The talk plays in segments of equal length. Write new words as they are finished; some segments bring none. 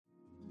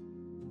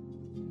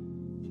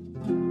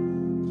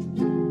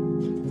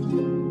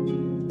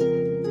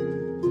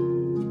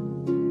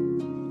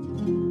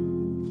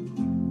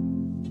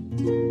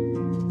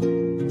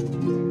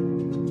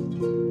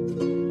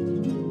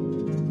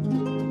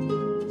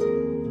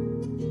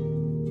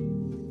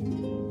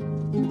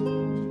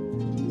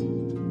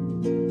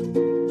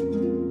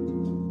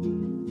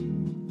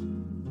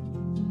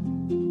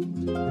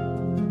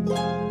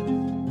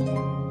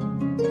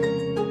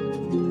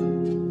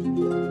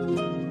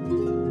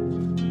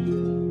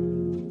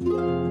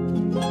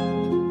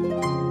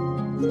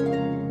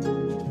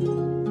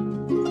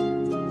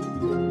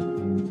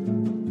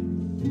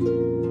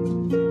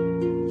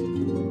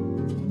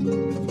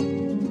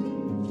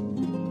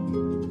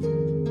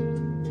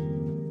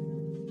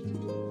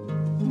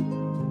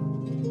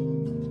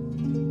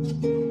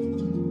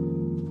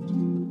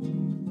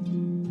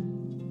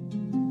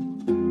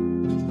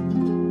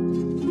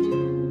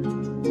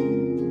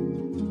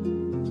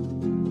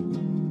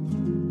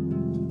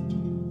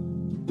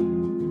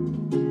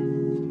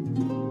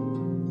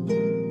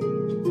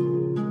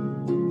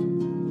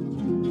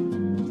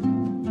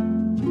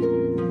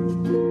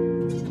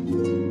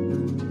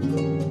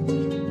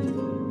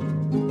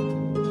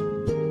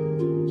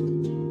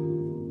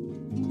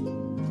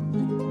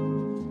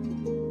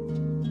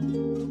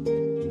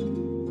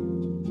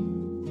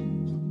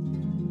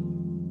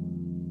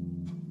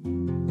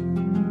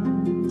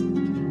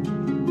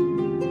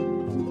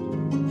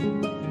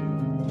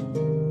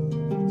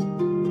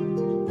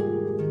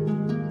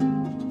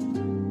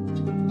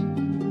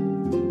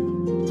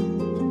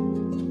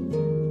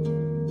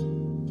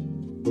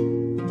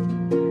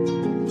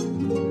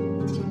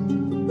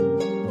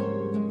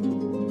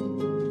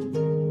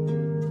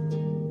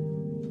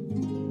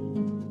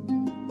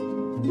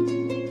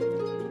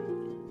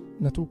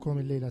Natukom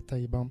il-lejla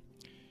tajba.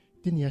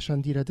 Din hija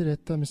xandira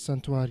diretta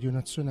mis-Santwarju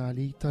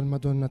Nazzjonali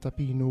tal-Madonna ta'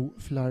 Pinu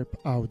fl-Arb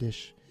Għawdex,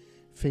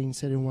 fejn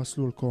ser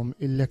inwaslulkom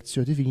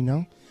il-Lezzjo Divina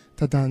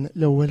ta' dan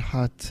l-ewwel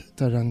ħadd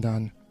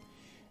tar-Randan.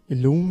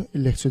 Illum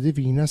il-Lezzjo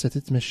Divina se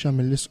titmexxa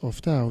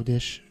mill-Isqof ta'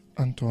 Għawdex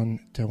Anton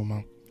Tewma.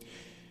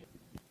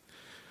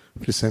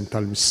 Fl-isem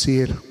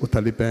tal-Missier u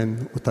tal-Iben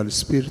u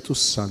tal-Ispiritu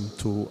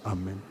Santu.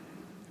 Amen.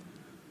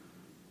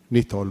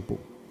 Nitolbu.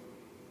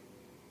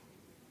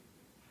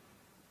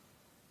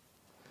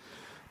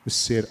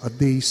 Missier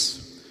Qaddis,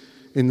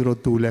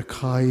 inroddulek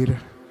ħajr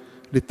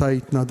li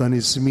tajtna dan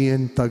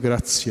iż-żmien ta'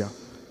 grazzja,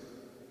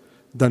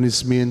 dan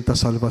iż-żmien ta'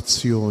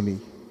 salvazzjoni,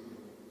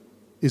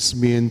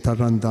 iż-żmien ta'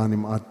 Randan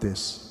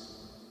imqaddes.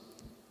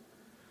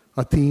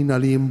 Għatina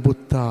li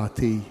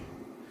imbuttati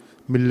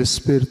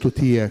mill-Ispirtu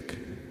tiegħek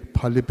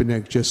bħal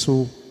ibnek Ġesu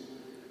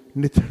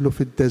nidħlu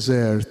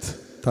fid-deżert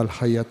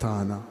tal-ħajja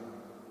tagħna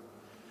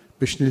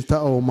biex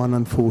niltaqgħu ma'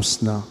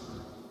 nfusna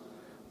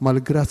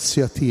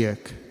mal-grazzja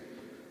tiegħek,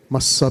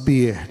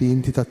 mas-sabiħ li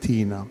inti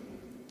tatina,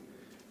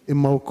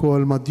 imma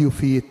wkoll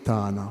mad-djufijiet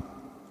tagħna,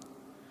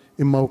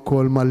 imma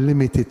wkoll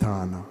mal-limiti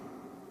tagħna.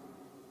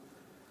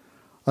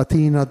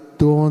 Għatina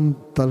d-don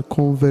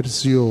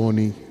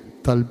tal-konverżjoni,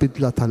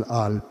 tal-bidla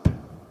tal-qalb,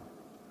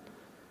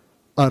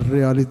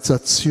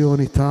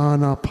 għar-realizzazzjoni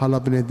tagħna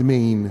bħala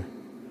bnedmin,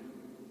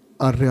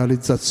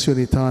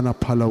 għar-realizzazzjoni tagħna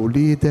bħala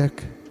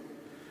wliedek,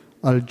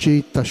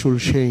 għal-ġid ta'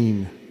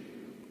 xulxejn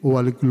u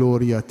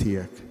għall-glorja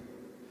tiegħek.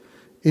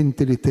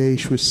 Inti li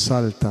tgħix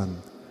wis-saltan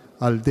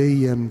għal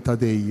dejjem ta'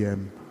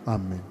 dejjem.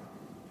 Amen.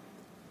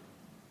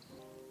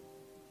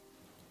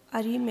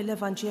 Qari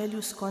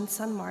mill-Evanġelju skont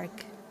San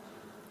Mark.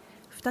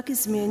 F'dak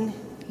iż-żmien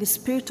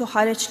l-Ispirtu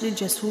ħareġ lil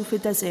Ġesu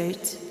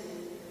fid-deżert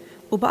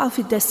u baqa'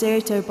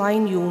 fid-deżert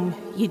 40 jum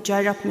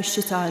jiġġarrab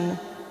mix-xitan.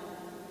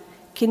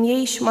 Kien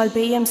jgħix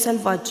mal-bejjem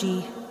selvaġġi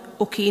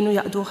u kienu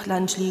jaqduh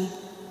l-anġli.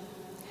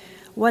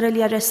 Wara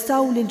li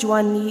arrestaw lil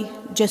Ġwanni,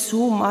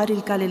 Ġesu mar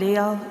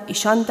il-Galilea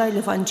ixandar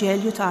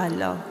l-Evanġelju ta'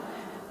 Alla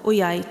u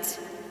jgħid: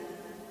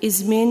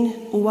 iż-żmien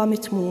huwa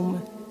mitmum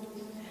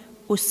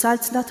u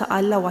s-saltna ta'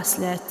 Alla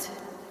waslet.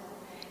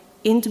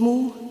 Indmu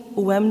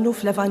u emnu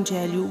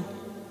fl-Evanġelju.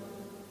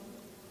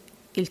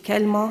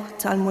 Il-kelma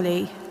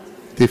tal-mulej.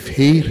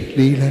 Tifħir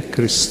lilek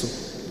Kristu.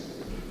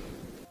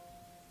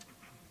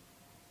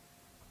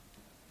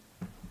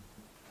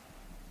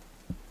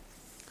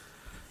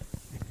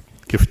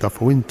 Kif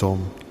tafu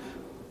intom,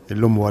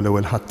 illum huwa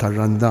l-ewwel ħadd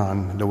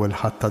tar-Randan, l-ewwel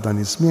ħadd ta' dan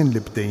iż-żmien li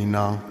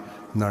bdejna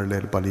nhar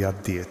l-Erb'a li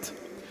għaddiet.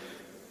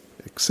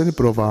 Se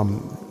nipprova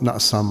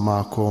naqsam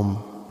magħkom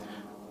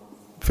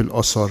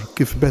fil-qosor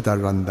kif beda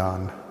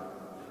r-Randan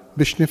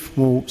biex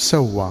nifhmu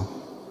sewwa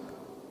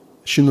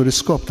x'inhu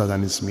l-iskop ta'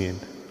 dan iż-żmien,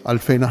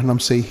 għalfejn aħna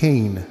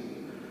msejħin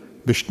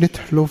biex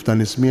nidħlu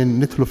f'dan iż-żmien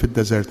nidħlu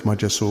fid-deżert ma'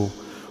 Ġesu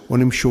u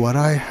nimxu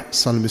warajh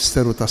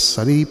sal-misteru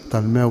tas-salib,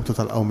 tal-mewt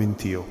u tal-qawmien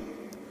tiegħu.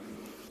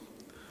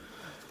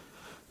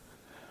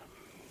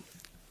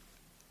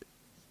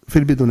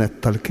 Fil-bidunet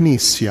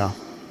tal-Knisja,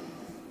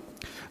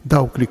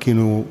 dawk li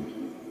kienu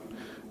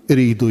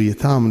iridu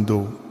jitamdu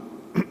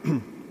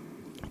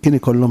kien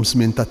ikollhom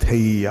żmien ta'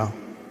 tħejjija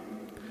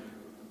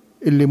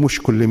illi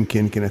mhux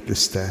kullimkien kienet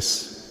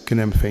l-istess.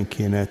 Kien hemm fejn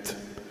kienet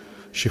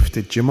xi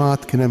ftit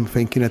ġimgħat, kien hemm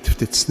fejn kienet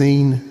ftit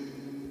snin,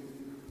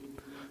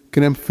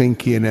 kien hemm fejn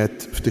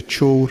kienet ftit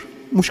xhur,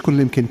 mhux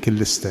kullimkien kien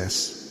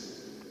l-istess.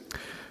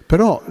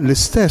 Però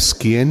l-istess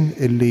kien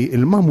illi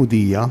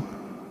l-magħmudija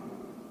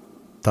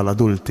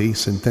tal-adulti,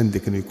 sintendi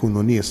kienu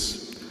jkunu nies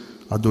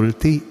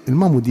adulti,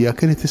 il-magħmudija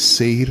kienet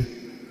issir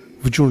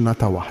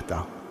f'ġurnata waħda.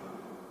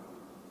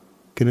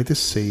 Kienet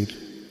issir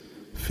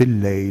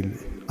fil-lejl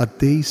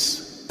għad-dejs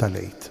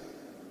tal-għid.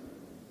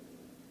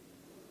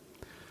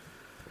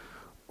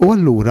 U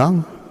allura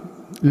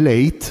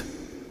l-għid,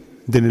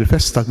 din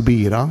il-festa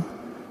kbira,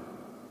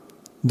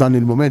 dan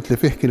il-moment li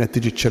fih kienet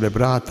tiġi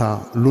ċċelebrata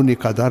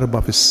l-unika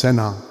darba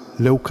fis-sena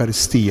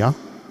l-Ewkaristija,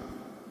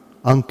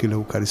 anki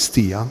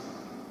l-Ewkaristija,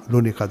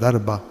 l-unika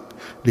darba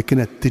li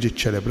kienet tiġi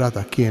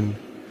ċċelebrata kien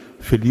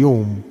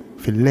fil-jum,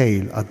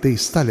 fil-lejl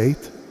għad-dejs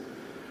tal-għid.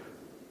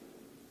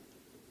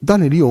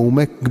 Dan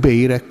il-jum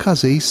kbejrek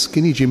każejs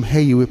kien jiġi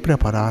mħejju u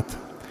ppreparat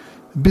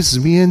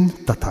biż-żmien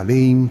ta'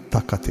 tagħlim,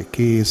 ta'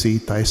 katekesi,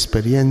 ta'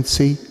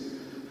 esperjenzi,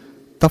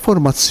 ta'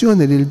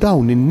 formazzjoni lil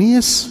dawn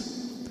in-nies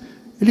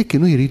li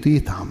kienu jridu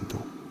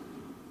jitgħamdu.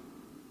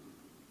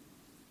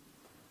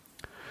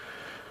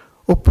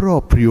 U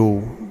propju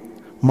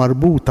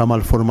marbuta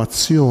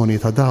mal-formazzjoni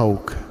ta'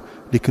 dawk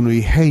li kienu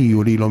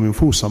jħejju lilhom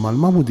infushom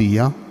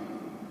mal-magħmudija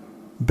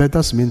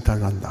beda żmien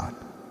tar-Randan.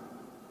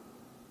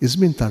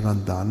 Iż-żmien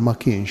tar-Randan ma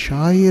kienx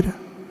għajr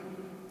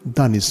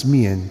dan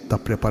iż-żmien ta'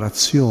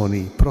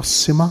 preparazzjoni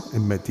prossima,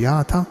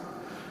 immedjata,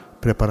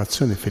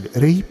 preparazzjoni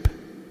fil-qrib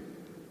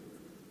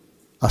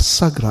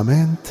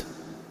għas-sagrament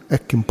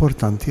hekk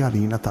importanti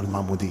għalina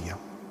tal-magħmudija.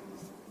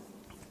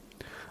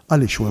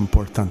 Għaliex hu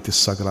importanti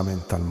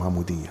s-sagrament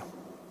tal-magħmudija?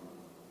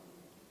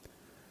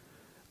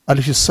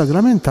 Għaliex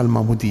is-sagrament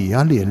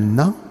tal-magħmudija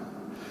lilna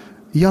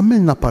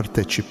jagħmilna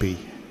parteċipi,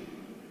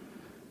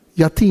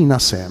 jagħtina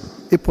sem,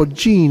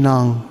 ipoġġina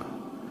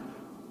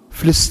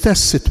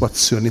fl-istess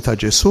sitwazzjoni ta'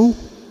 Ġesu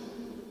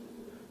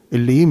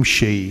illi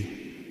jimxi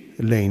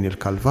lejn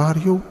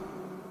il-Kalvarju,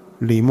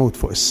 li jmut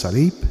fuq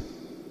is-salib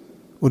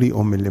u li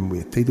jqum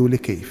mill-imwiet. Tgħidu li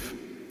kif?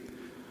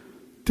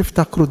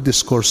 Tiftakru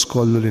d-diskors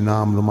kollu li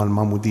nagħmlu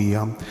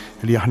mal-Mamudija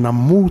li aħna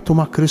mmutu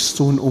ma'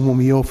 Kristu nqumu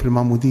miegħu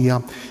fil-Mamudija,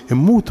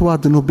 immutu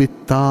għadnu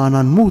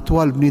bit-tagħna,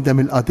 nmutu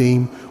għall-bniedem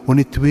il-qadim u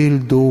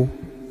nitwildu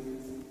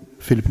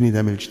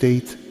fil-bniedem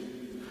il-ġdejd.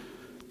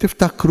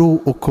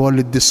 Tiftakru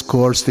wkoll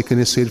id-diskors li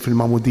kien isir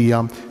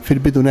fil-Mamudija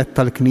fil-bidunet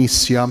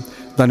tal-Knisja,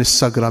 dan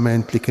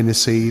is-sagrament li kien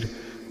isir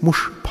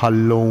mhux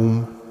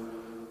bħallum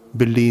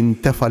billi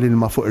jintefa'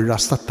 l-ilma fuq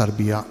ir-ras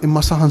tat-tarbija,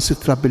 imma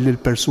saħansitra billi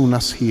l-persuna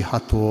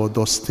sħiħa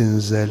todos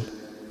tinżel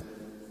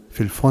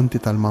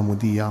fil-fonti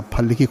tal-Mamudija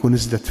bħalli kieku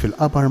niżlet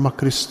fil-qabar ma'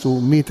 Kristu,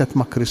 mietet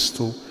ma'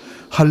 Kristu,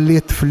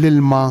 ħalliet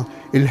fl-ilma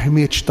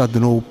il-ħmieġ ta'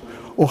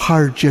 dnub u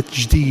ħarġet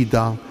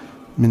ġdida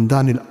minn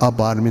dan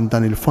il-qabar, minn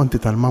dan il-fonti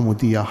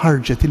tal-Mamudija,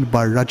 ħarġet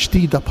il-barra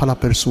ġdida bħala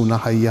persuna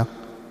ħajja.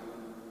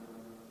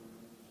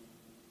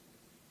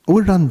 U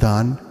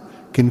r-Randan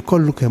kien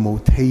kollu kemm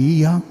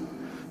tħejjija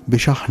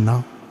biex aħna,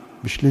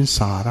 biex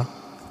l-insara,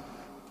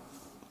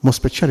 mo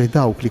speċjali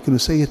dawk li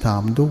kienu se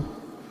jitgħamdu,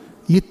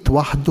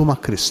 jittwaħdu ma'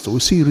 Kristu,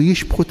 jisiru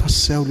jixbħu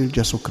tassew lil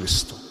Ġesu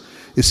Kristu,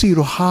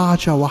 jisiru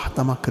ħaġa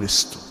waħda ma'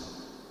 Kristu.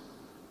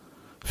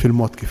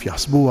 Fil-mod kif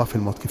jaħsbuha,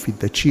 fil-mod kif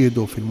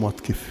jiddeċiedu, fil-mod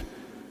kif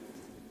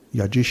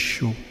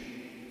jaġixxu,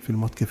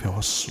 fil-mod kif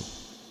iħossu.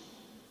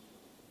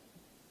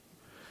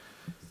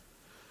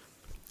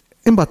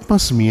 Imbagħad ma'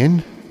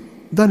 żmien,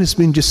 dan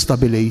iż-żmien ġie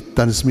stabilit,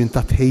 dan iż-żmien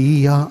ta'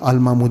 tħejjija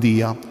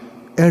għall-Mamudija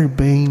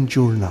 40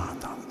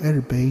 ġurnata,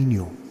 40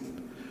 jum.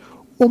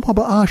 U ma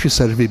baqax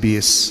iservi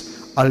biss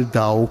għal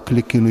dawk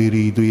li kienu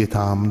jridu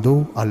jitgħamdu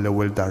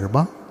għall-ewwel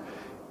darba,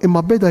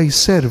 imma beda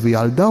jservi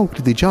għal dawk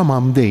li diġà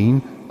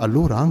mamdejn,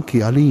 allura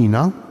anki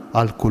għalina,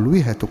 għal kull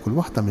wieħed u kull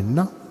waħda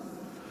minna,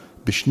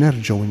 biex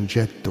nerġgħu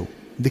nġeddu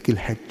dik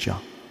il-ħeġġa,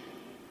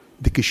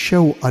 dik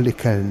ix-xewqa li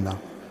kellna.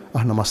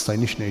 Aħna ma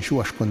stajniex ngħixu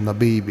għax konna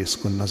babies,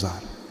 konna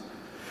żgħar.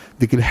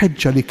 Dik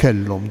il-ħeġġa li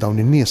kellhom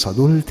dawn in-nies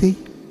adulti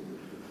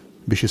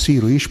biex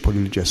isiru jixbħu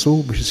lil Ġesu,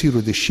 biex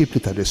isiru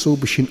dixxipli ta' Ġesu,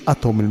 biex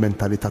jinqatgħu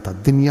mill-mentalità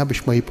tad-dinja,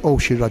 biex ma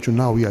jibqgħux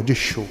jirraġunaw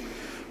jaġixxu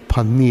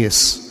bħal nies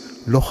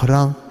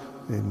l-oħra,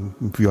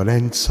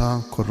 violenza,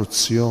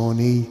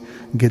 korruzzjoni,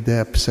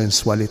 gideb,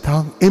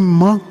 senswalità,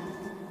 imma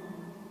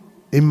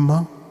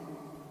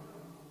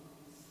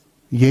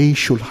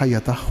jgħixu l-ħajja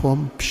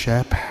tagħhom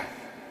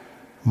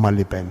b'xebħ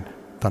mal-liben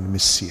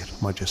tal-missier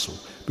ma' Ġesu,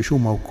 biex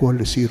huma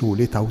wkoll isiru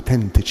liet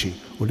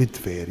awtentiċi u liet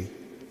veri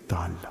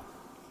ta' Alla.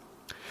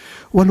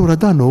 U allura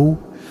dan hu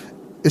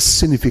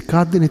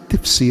s-sinifikat din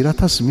it-tifsira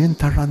ta' żmien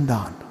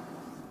tar-Randan.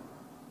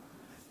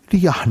 Li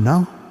aħna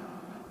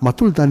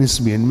matul dan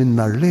iż-żmien minn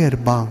nhar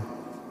l-erba'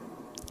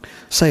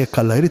 sa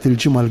jekk Alla jrid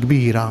il-ġimgħa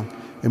l-kbira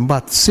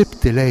imbagħad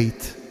Sibt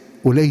lejt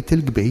u lejt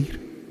il-kbir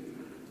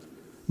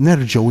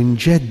nerġgħu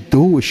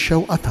nġeddu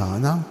x-xewqa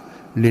tagħna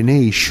li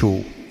ngħixu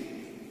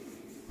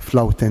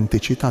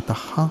fl-awtentiċità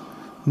tagħha,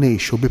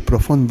 ngħixu bi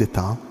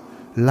profondità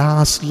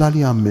l-għażla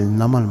li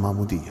għamilna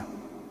mal-Mamudija.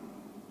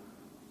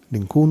 Li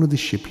nkunu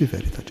dixxipli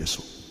veri ta'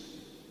 Ġesu.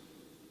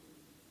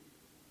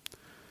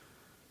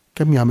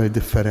 Kemm jagħmel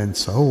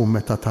differenza hu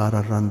meta tara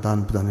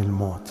r-Randan b'dan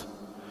il-mod.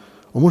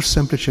 U mhux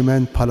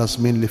sempliċement bħala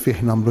żmien li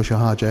fih nagħmlu xi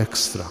ħaġa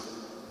ekstra.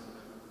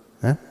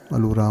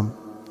 Allura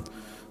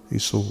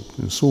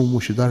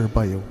nsumu xi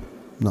darba jew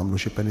nagħmlu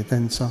xi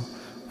penitenza,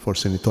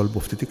 forsi nitolbu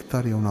ftit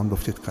iktar jew nagħmlu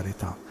ftit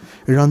karità.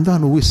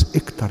 Ir-Randan hu wisq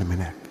iktar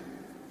minn hekk.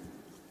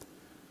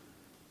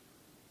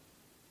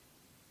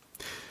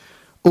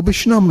 U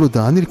biex nagħmlu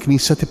dan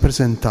il-Knisja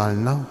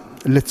tippreżentalna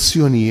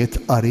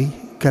lezzjonijiet qari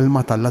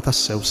kelma Alla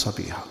tassew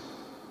sabiħa.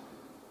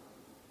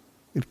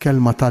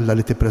 Il-kelma Alla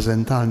li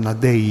tippreżentalna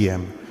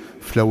dejjem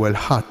fl-ewwel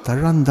ħadd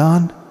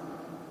tar-Randan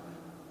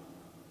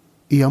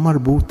hija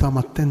marbuta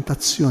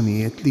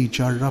mat-tentazzjonijiet li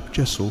ġarrab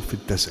Ġesu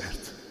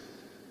fid-deżert.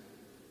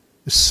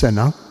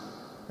 Is-sena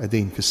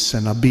qegħdin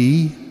fis-sena B,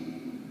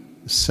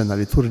 is-sena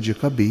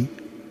liturġika B,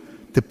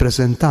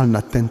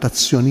 tippreżentalna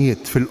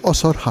t-tentazzjonijiet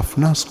fil-qosor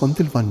ħafna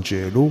skont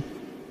il-Vanġelu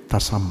ta'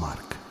 San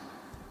Mark.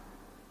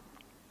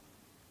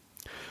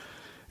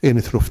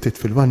 Nidħlu ftit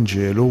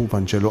fil-Vanġelu,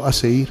 Vanġelu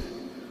qasir,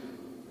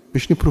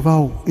 biex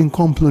nippruvaw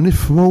inkomplu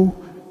nifhmu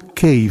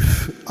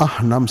kif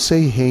aħna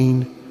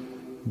msejħin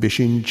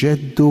biex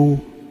inġeddu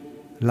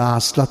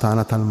l-għażla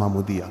tagħna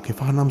tal-Mamudija,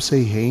 kif aħna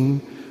msejħin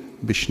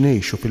biex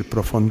ngħixu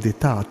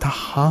fil-profondità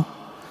tagħha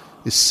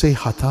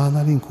is-sejħa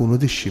tagħna li nkunu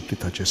dixxipli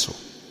ta' Ġesu.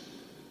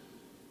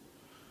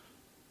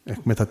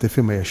 Hekk meta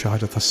tifhimha hija xi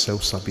ħaġa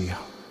tassew sabiħa.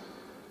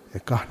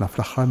 Hekk aħna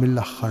fl-aħħar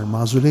mill-aħħar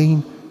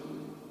magħżulin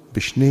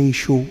biex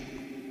ngħixu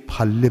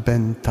bħal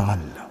liben ta'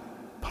 Alla,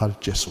 bħal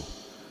Ġesu.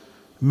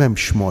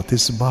 M'hemmx mod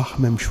isbaħ,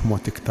 m'hemmx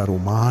mod iktar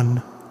uman,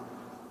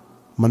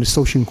 ma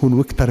nistgħux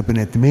inkunu iktar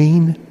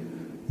bnedmin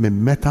minn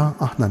meta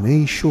aħna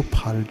ngħixu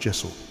bħal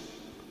Ġesu.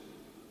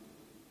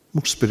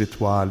 Mhux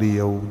spiritwali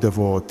jew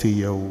devoti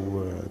jew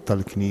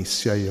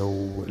tal-Knisja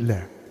jew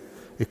le,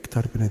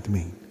 iktar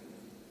bnedmin.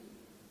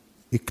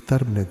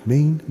 Iktar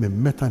bnedmin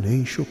minn meta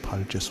ngħixu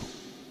bħal Ġesu.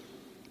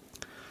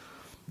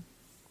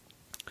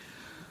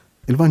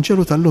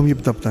 Il-Vanġelu tal-lum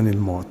jibda b'dan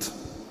il-mod.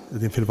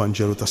 Din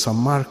fil-Vanġelu ta'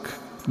 San Mark,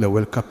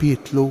 l-ewwel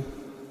kapitlu,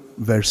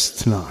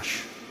 vers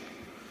 12.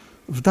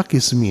 F'dak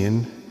iż-żmien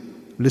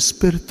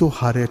l-Ispirtu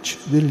ħareġ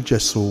lil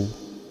Ġesu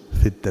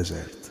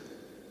fid-deżert.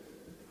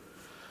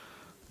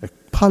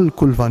 Bħal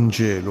kull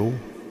Vanġelu,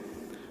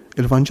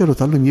 il-Vanġelu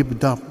tal-lum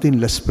jibda b'din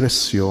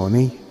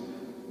l-espressjoni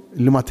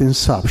li ma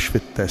tinsabx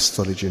fit-test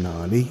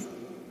oriġinali,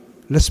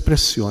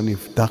 l-espressjoni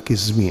f'dak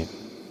iż-żmien.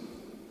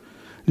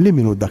 Li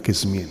minu dak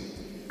iż-żmien?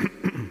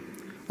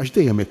 Għax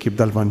dejjem jekk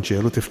jibda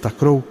l-Vanġelu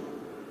tiftakru,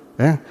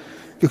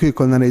 kif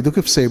jkollna ngħidu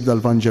kif se jibda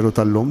l-Vanġelu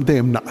tal-lum,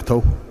 dejjem naqgħu,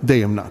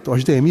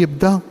 għax dejjem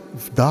jibda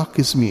f'dak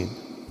iż-żmien.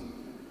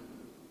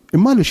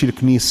 Imma għaliex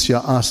il-Knisja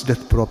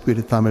qasdet proprju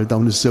li tagħmel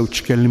dawn iż-żewġ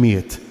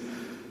kelmiet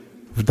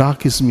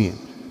f'dak iż-żmien,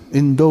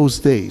 in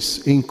those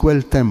days, in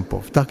quel tempo,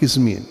 f'dak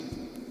iż-żmien,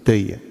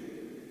 dejjem.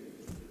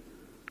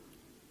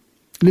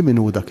 Li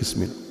min hu dak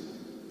iż-żmien?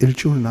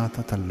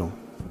 Il-ġurnata tal-lum.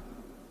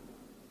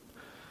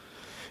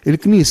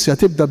 Il-Knisja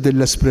tibda b'din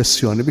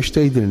l-espressjoni biex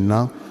tgħidilna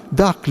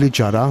dak li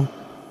ġara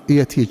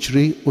qiegħed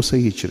jiġri u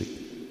se jiġri.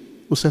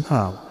 U se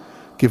nħaw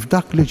kif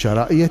dak li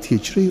ġara qiegħed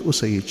jiġri u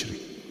se jiġri.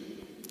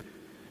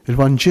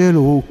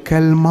 Il-Vanġelu hu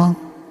kelma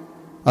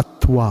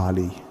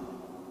attwali,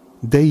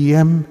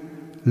 dejjem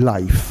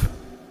life,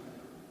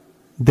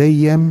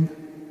 dejjem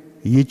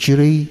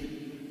jiġri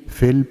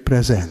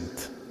fil-preżent,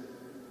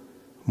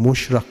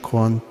 mhux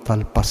rakkont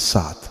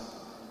tal-passat,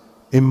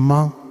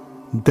 imma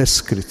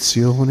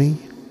deskrizzjoni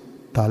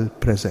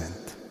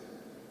tal-preżent.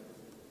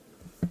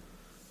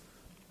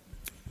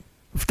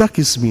 F'dak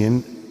iż-żmien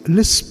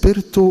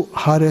l-Ispirtu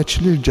ħareġ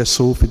lil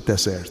Ġesu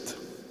fid-deżert.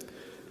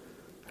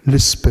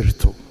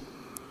 L-Ispirtu.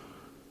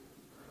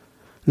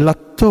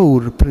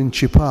 L-attur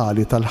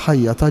prinċipali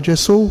tal-ħajja ta'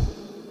 Ġesu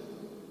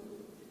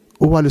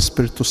huwa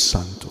l-Ispirtu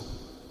Santu.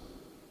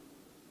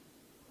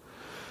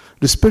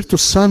 L-Ispirtu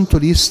Santu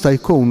li jista'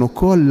 jkun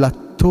ukoll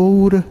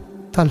l-attur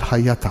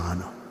tal-ħajja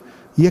tagħna.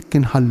 Jekk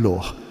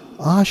inħalluh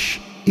għax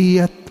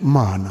qiegħed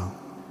magħna,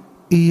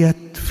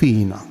 qiegħed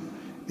fina,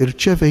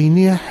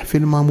 irċevejnieh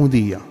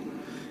fil-magħmudija.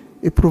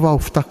 Ippruvaw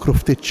ftakru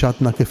ftit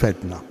x'għadna kif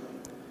għedna.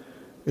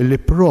 Illi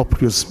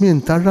proprju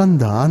żmien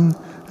tar-Randan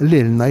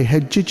lilna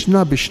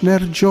jħeġġiġna biex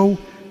nerġgħu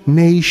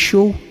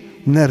ngħixu,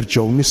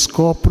 nerġgħu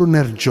niskopru,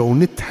 nerġgħu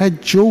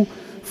nitħeġġu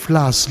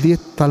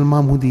fl-għażliet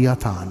tal-magħmudija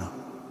tagħna.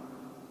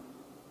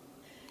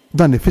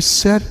 Dan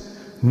ifisser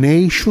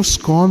ngħixu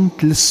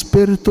skont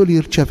l-Ispirtu li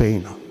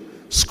rċevejna,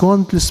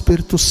 skont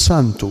l-Ispirtu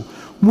Santu,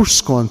 mhux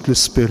skont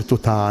l-Ispirtu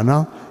tagħna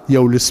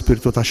jew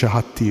l-Ispirtu ta' xi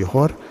ħadd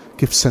ieħor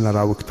kif se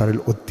naraw iktar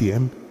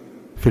il-qudiem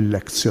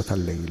fil-lezzja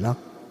tal-lejla.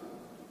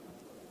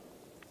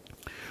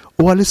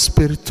 Huwa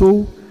l-Ispirtu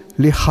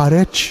li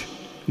ħareġ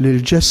lil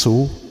Ġesu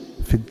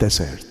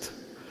fid-deżert.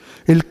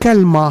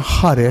 Il-kelma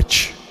ħareġ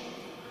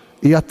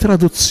hija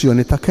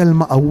traduzzjoni ta'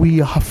 kelma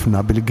qawwija ħafna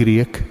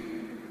bil-Grieg.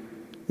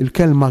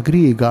 Il-kelma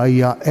Griega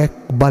hija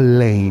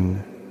ekballejn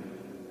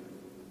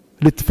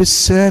li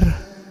tfisser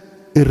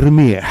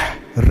irmieħ,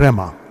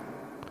 rema.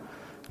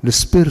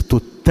 L-Ispirtu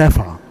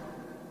tefa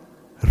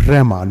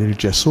rema lil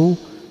Ġesu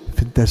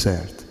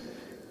fid-deżert.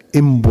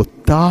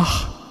 Imbuttaħ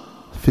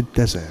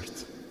fid-deżert.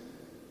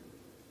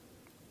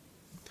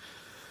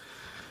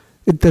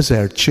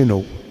 Id-deżert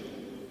x'inhu?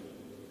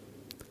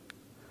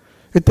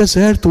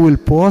 Id-deżert hu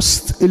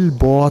l-post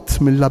il-bogħod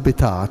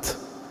mill-abitat.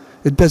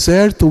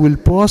 Id-deżert hu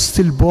l-post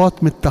il-bogħod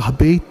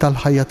mit-taħbit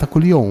tal-ħajja ta'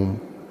 kuljum.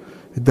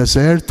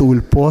 Id-deżert hu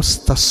l-post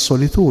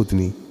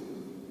tas-solitudni.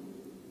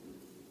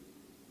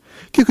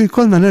 Kieku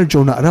jkollna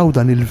nerġgħu naqraw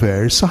dan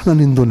il-vers, aħna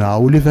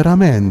nindunaw li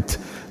verament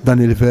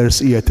dan il-vers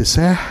qiegħed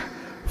iseħħ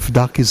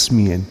f'dak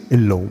iż-żmien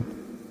illum.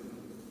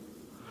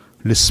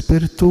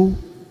 L-Ispirtu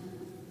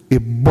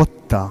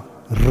ibbotta,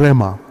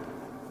 rema,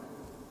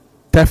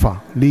 tefa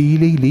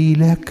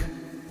lilek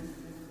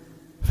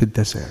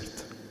fid-deżert.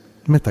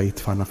 Meta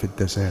jitfana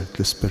fid-deżert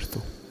l-Ispirtu?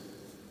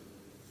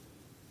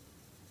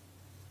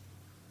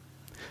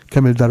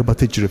 Kemm il-darba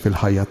tiġri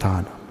fil-ħajja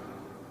tagħna?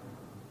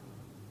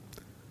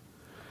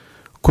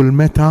 Kull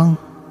meta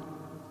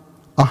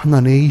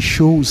aħna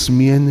ngħixu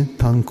żmien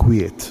ta'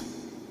 nkwiet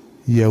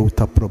jew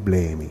ta'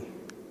 problemi.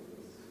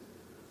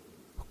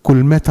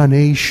 Kull meta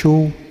ngħixu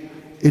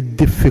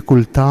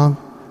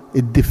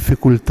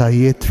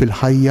id-diffikultajiet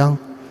fil-ħajja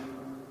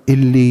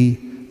illi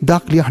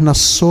dak li aħna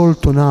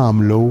s-soltu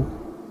nagħmlu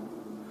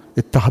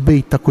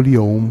it-taħbejt ta'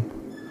 kuljum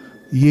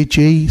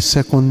jiġi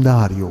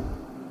sekundarju,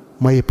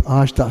 ma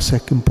jibqax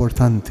daqshekk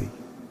importanti.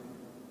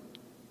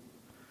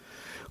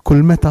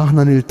 Kull meta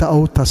aħna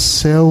niltaqgħu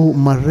tassew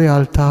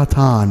mar-realtà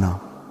tagħna.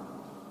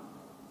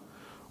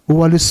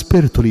 Huwa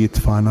l-Ispirtu li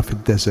jitfana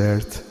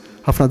fid-deżert.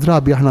 Ħafna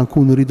drabi aħna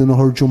nkunu rridu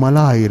noħorġu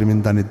malajr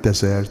minn dan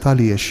id-deżert.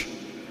 Għaliex?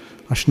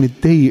 Għax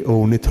niddejqu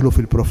nidħlu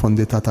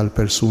fil-profondità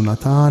tal-persuna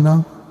tagħna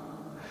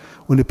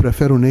u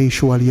nippreferu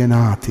ngħixu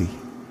aljenati.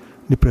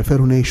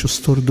 nippreferu ngħixu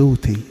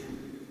storduti.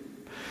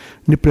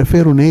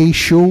 Nippreferu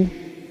ngħixu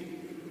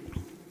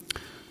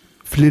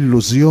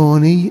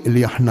fl-illużjoni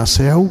li aħna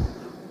sew,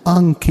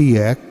 anki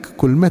jekk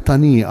kull meta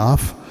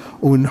nieqaf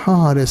u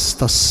nħares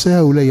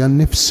tas-sew lejha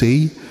nnifsi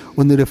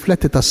u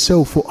nirrifletti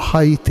tas-sew fuq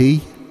ħajti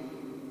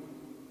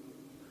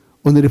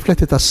u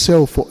nirrifletti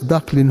tas-sew fuq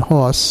dak li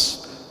nħoss,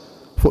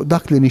 fuq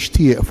dak li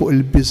nixtieq, fuq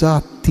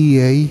il-biżgħat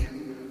tiegħi,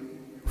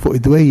 fuq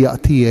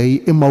id-dwejjaq tiegħi,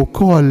 imma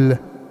wkoll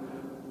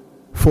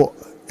fuq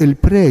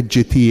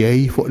il-preġġi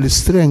tiegħi, fuq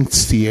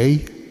l-strengths tiegħi.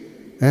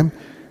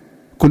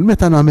 Kull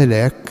meta nagħmel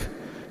hekk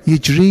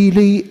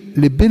jiġrili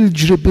li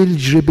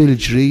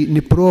bilġri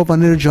nipprova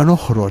nerġa'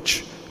 noħroġ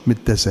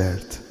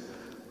mid-deżert.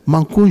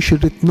 Ma nkunx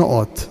irrid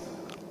noqgħod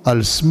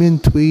għal żmien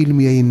twil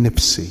miegħi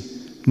nnifsi,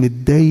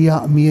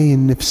 niddejjaq miegħi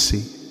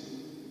nnifsi.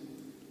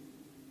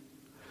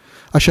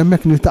 Għax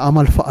hemmhekk niltaqa'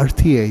 mal-faqar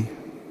tiegħi.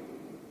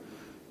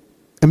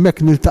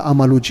 Hemmhekk niltaqa'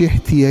 mal-uġieħ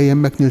tiegħi,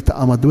 hemmhekk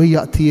niltaqa'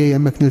 mad-dwejjaq tiegħi,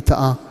 hemmhekk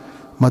niltaqa'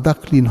 ma'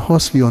 dak li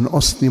nħoss li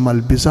jonqosni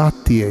mal-biżgħat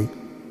tiegħi.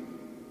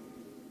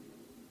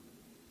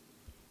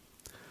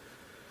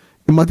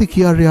 Imma dik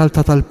hija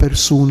r-realtà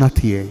tal-persuna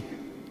tiegħi.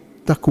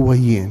 Dak huwa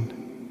jien.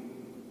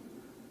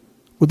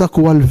 U dak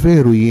huwa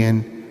l-veru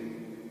jien.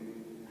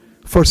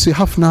 Forsi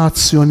ħafna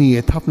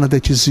azzjonijiet, ħafna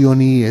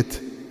deċiżjonijiet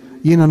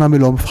jiena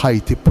nagħmilhom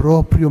f'ħajti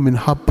propju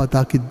minħabba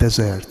dak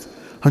id-deżert.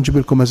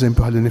 Ħanġibilkom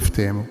eżempju ħalli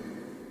niftehmu.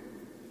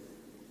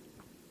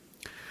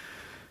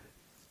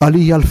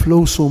 Għalija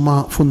l-flows huma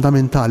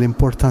fundamentali,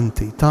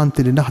 importanti,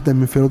 tanti li naħdem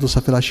minn filgħodu sa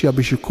filgħaxija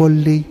biex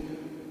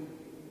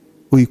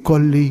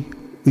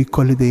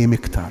ikolli dejjem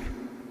iktar.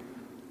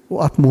 U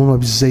qatt huma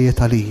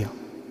biżżejjed għalija.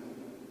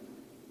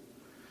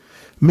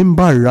 Minn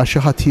barra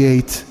xi ħadd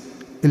jgħid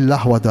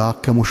il-laħwa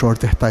dak kemm hu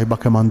xortih tajba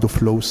kemm għandu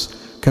flows,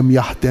 kemm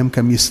jaħdem,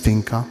 kemm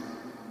jistinka.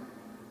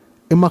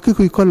 Imma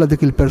kieku jkollha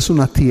dik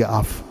il-persuna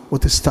tieqaf u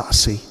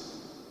tistaqsi.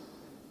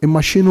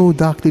 Imma x'inhu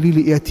dak li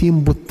qiegħed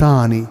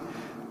jimbuttani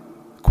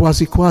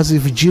kważi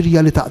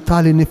fġirja li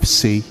taqtali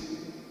nifsi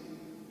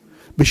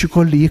biex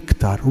ikolli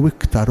iktar u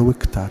iktar u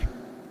iktar.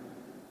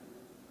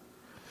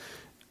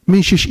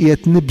 Min xiex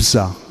qiegħed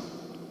nibża.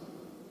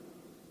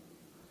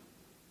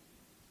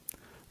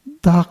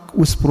 Dak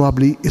wis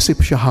probabbli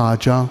isib xi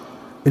ħaġa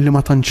illi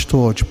ma tantx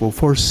toġbu,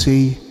 forsi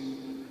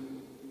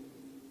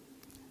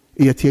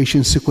qiegħed jgħix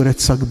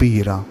insikurezza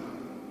kbira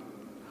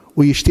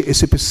u jixtieq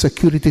isib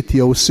is-security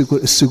tiegħu,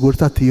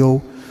 is-sigurtà tiegħu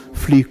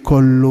fli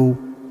jkollu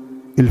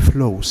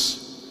il-flows.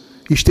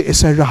 Jixtieq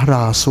iserraħ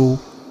rasu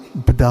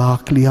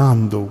b'dak li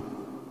għandu.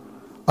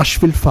 Għax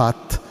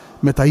fil-fatt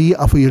meta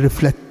jieqaf u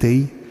jirrifletti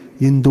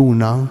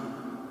jinduna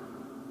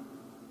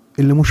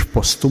illi mhux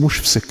f'postu,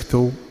 mhux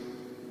f'siktu,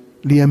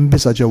 li hemm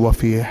biża' ġewwa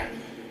fih,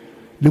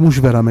 li mhux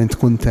verament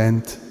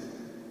kuntent.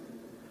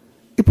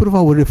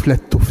 Ippruvaw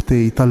irriflettu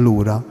ftit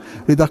allura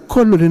li dak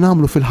kollu li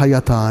nagħmlu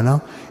fil-ħajja tagħna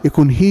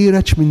ikun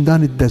ħireġ minn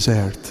dan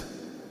id-deżert.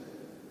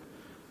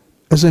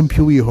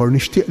 Eżempju ieħor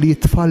nixtieq li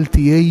t-tfal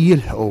tiegħi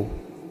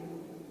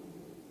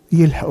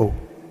jilħqu.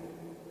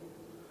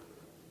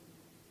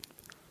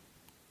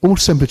 U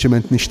mhux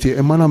sempliċement nixtieq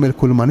imma nagħmel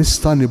kull ma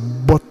nista'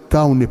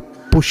 nibbotta u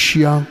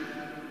nippuxja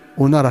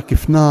u nara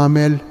kif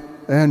nagħmel,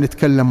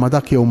 nitkellem ma'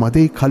 dak jew ma'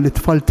 dik ħalli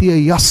t-tfal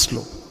tiegħi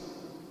jaslu.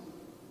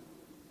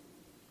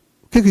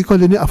 Kieku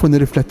jkolli nieqaf u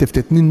nirrifletti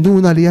ftit,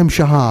 ninduna li hemm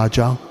xi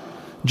ħaġa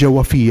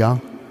ġewwa fija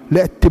li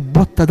qed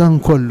tibbotta dan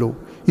kollu.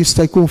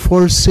 Jista' jkun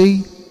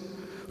forsi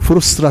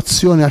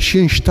frustrazzjoni għax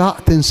jien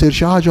xtaqt insir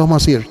xi ħaġa u ma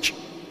sirx.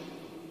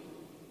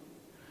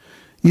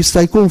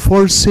 Jista' jkun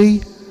forsi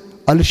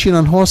għaliex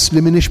jiena nħoss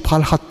li m'iniex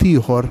bħal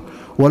ħaddieħor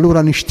u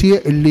allura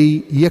nixtieq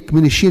li jekk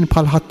m'iniex jien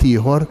bħal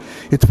ħaddieħor,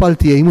 it-tfal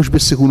tiegħi mhux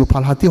biss ikunu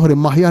bħal ħaddieħor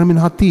imma aħjar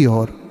minn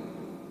ħaddieħor.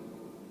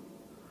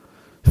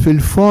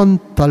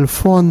 Fil-fond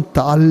tal-fond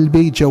ta'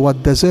 qalbi ġewwa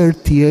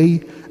d-deżert tiegħi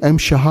hemm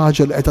xi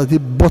ħaġa li qed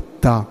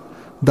tibbotta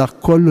dak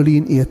kollu li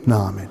jien qiegħed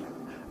nagħmel,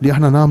 li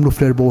aħna nagħmlu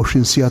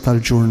fl-24 siegħa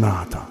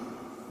tal-ġurnata.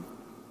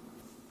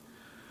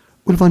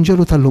 U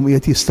l-Vanġelu tal-lum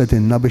qiegħed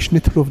jistedinna biex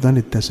nidħlu f'dan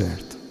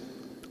id-deżert.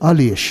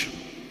 Għaliex?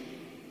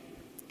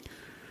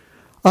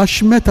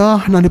 Għax meta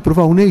aħna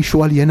nippruvaw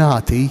ngħixu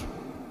aljenati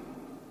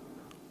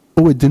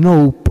u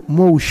id-dnub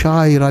mhux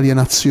xajra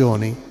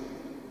aljenazzjoni.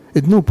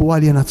 Id-dnub huwa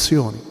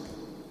aljenazzjoni.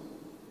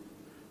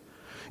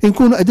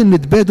 Inkunu qegħdin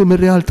nitbedu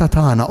mir-realtà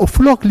tagħna u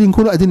flok li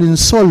nkunu qegħdin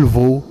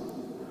insolvu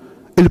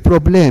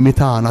il-problemi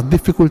tagħna,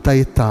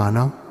 d-diffikultajiet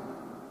tagħna,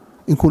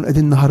 inkunu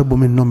qegħdin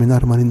naħarbu minnhom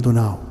mingħajr ma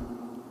nindunaw.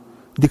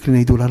 Dik li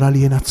ngħidula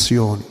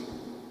l-aljenazzjoni.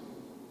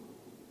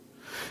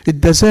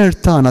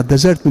 Id-deżert tagħna,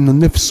 d-deżert minnu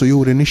nnifsu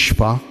juri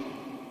nixfa,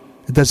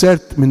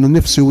 id-deżert minnu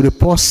nnifsu juri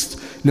post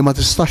li ma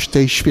tistax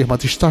tgħix fih, ma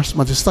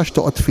tistax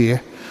toqgħod fih,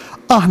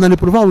 aħna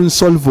nippruvaw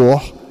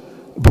insolvuh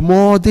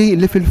b'modi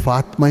li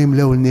fil-fatt ma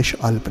jimlewlniex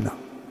qalbna,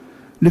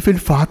 li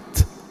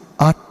fil-fatt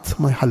qatt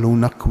ma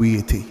jħalluna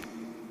kwieti.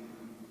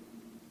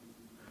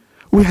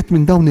 Wieħed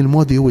minn dawn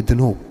il-modi hu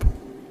id-dnub.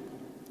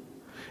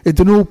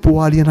 Id-dnub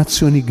huwa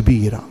aljenazzjoni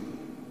kbira.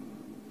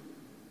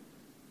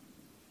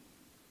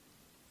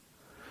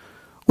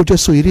 U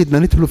Ġesu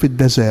jridna nidħlu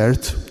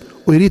fid-deżert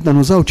u jridna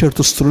nużaw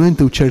ċertu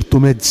strumenti u ċertu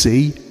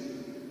mezzi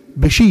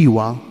biex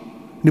iwa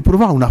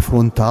nippruvaw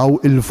naffrontaw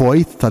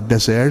il-vojt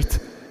tad-deżert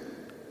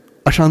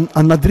għax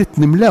għandna dritt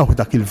nimlewh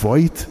dak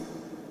il-vojt,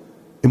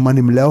 imma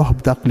nimlewh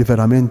b'dak li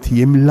verament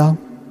jimla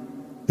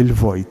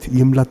il-vojt,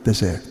 jimla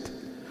d-deżert.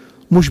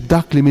 Mhux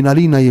b'dak li minn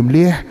għalina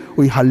jimlih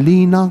u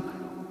jħallina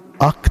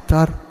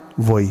aktar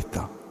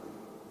vojta.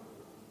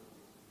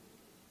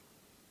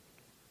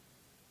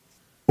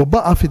 U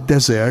baqa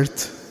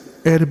fid-deżert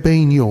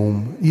 40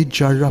 jum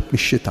jiġġarrab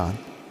mix-xitan.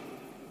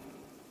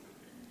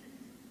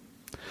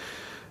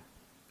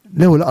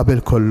 L-ewwel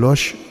qabel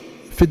kollox,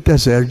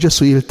 fid-deżert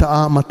Ġesu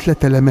jiltaqa' ma'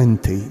 3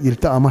 elementi,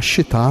 jiltaqa'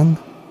 max-xitan,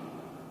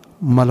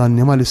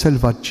 mal-annimali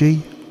selvaġġi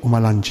u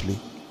mal-anġli.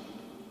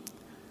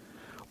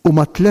 U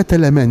ma' 3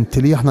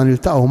 elementi li aħna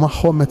niltaqgħu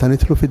magħhom meta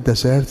nidħlu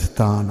fid-deżert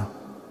tagħna.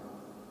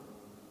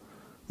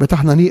 Meta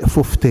aħna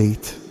nieqfu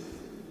ftejt,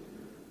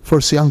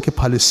 forsi anke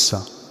bħalissa,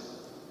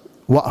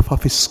 waqfa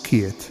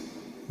fis-skiet,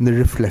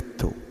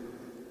 nirriflettu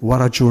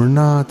wara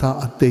ġurnata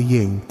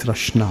għaddejjin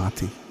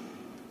traxnati,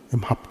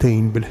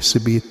 imħabtejn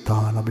bil-ħsibijiet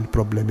tagħna,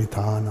 bil-problemi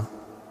tagħna.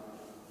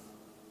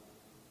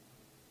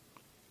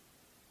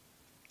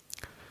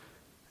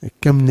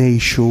 Kemm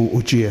ngħixu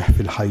uġieħ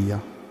fil-ħajja,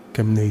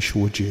 kemm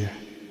ngħixu uġieħ.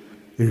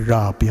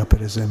 Ir-rabja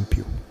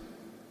pereżempju,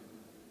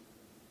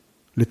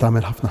 li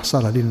tagħmel ħafna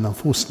ħsara lilna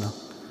nfusna.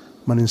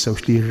 Ma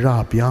ninsewx li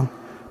r-rabja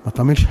ma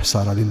tagħmilx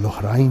ħsara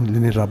lill-oħrajn li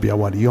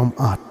nirrabjaw għalihom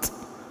qatt.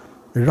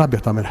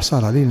 Ir-rabja tagħmel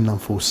ħsara lilna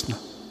nfusna.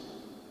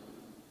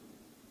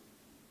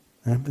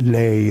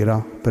 L-ejra,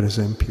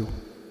 pereżempju,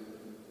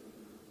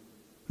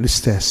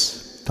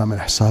 l-istess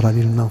tagħmel ħsara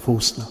lilna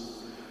nfusna.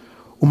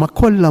 U ma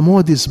kollha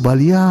modi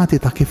żbaljati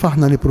ta' kif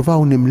aħna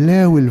nippruvaw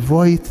nimlew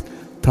il-vojt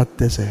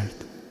tad-deżert.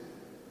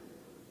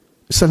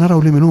 Issa naraw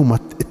li min huma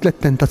t-3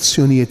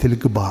 tentazzjonijiet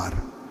il-kbar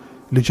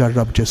li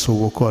ġarrab Ġesu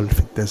wkoll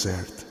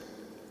fid-deżert.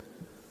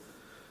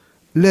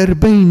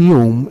 L-40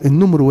 jum,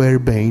 in-numru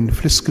 40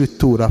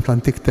 fl-Iskrittura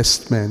fl-Antik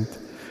Testament,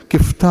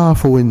 kif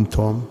tafu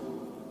intom,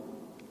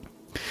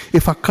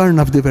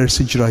 ifakkarna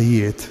f'diversi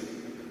ġrajiet.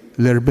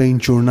 L-40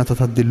 ġurnata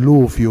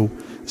tad-Dilluvju,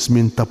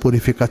 żmien ta'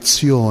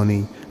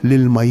 purifikazzjoni,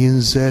 l-ilma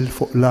jinżel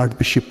fuq l-art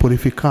biex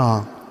jippurifika.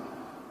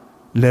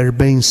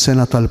 L-40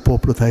 sena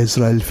tal-poplu ta'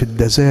 Iżrael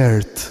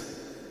fid-deżert.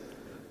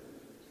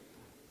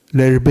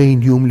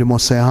 L-40 jum li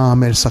Mose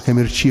għamel sakemm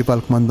irċieva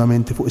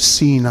l-kmandamenti fuq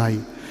is-Sinaj.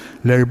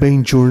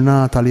 L-40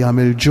 ġurnata li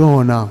għamel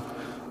Ġona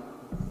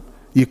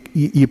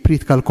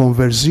jipritka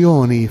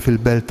l-konverżjoni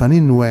fil-belt ta'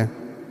 Ninwe.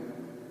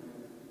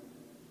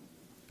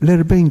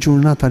 L-40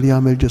 ġurnata li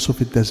għamel Ġesu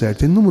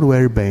fid-deżert. Il-numru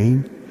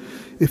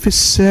 40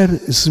 ifisser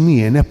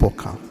żmien,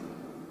 epoka,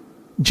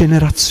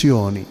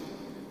 ġenerazzjoni,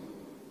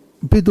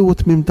 bidu u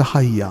tmiem ta'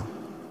 ħajja.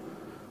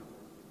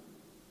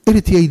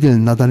 Irid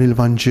jgħidilna dan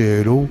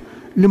il-Vanġelu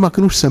li ma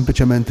kinux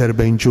sempliċement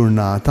 40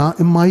 ġurnata,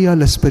 imma hija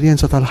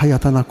l-esperjenza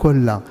tal-ħajja tagħna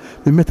kollha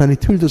minn meta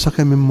nitwildu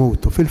sakemm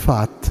immutu.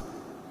 Fil-fatt,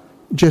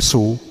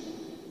 Ġesu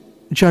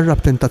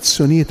ġarrab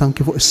tentazzjonijiet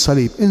anki fuq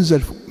is-salib,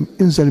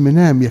 inżel minn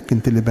hemm jekk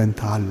inti li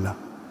bent Alla.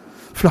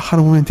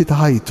 Fl-aħħar momenti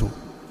ta' ħajtu.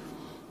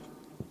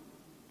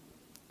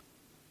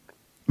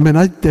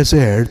 Mela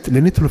d-deżert,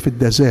 li nidħlu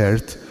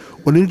fid-deżert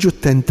u niġu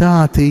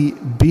tentati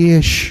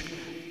biex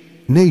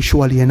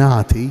ngħixu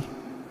aljenati,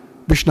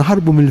 biex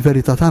naħarbu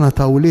mill-verità tagħna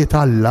ta' wliet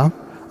Alla,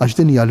 għax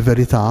din hija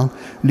l-verità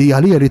li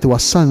għalija rid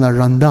iwassalna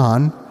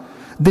r-randan,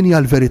 din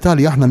hija l-verità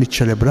li aħna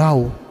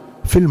niċċelebraw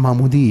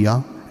fil-Mamudija,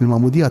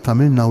 il-Mamudija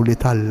tagħmilna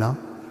wliet Alla.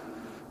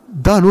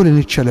 Dan hu li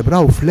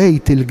niċċelebraw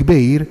fl-Għid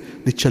il-kbir,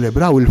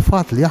 niċċelebraw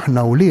il-fatt li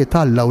aħna wliet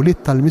Alla,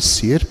 wliet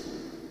tal-Missier.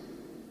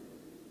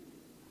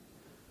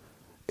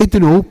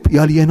 Id-dnub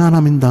jaljenana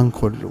minn dan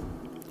kollu.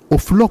 U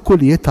flok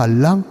wliet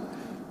Alla,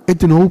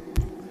 id-dnub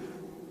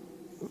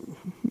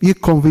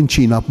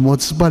jikkonvinċina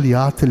b'mod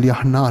żbaljat li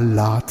aħna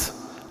Allat,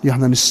 li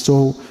aħna nistgħu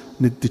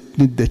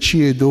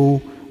niddeċiedu,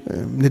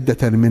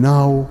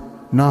 niddeterminaw,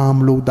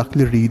 nagħmlu dak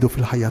li rridu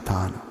fil-ħajja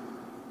tagħna.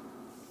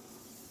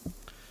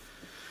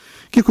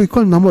 Kieku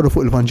jkollna morru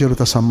fuq il-Vanġelu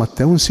ta' San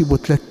Mattew nsibu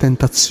 3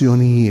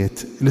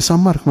 tentazzjonijiet li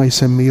San Mark ma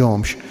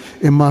jsemmihomx,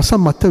 imma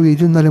San Mattew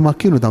jgħidilna li ma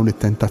kienu dawn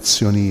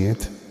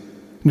it-tentazzjonijiet.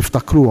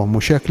 Niftakruhom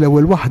mhux hekk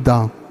l-ewwel waħda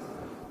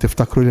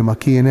tiftakru li ma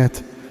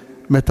kienet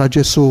meta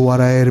Ġesu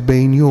wara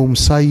 40 jum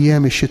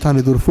sajjem ix-xitan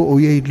idur fuq u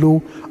jgħidlu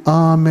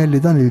għamel li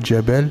dan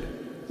il-ġebel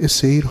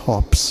isir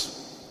ħobs.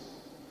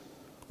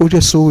 U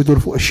Ġesu jdur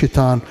fuq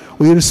ix-xitan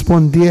u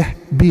jirrispondih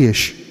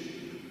biex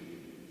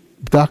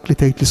b'dak li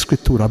tgħid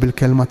l-Iskrittura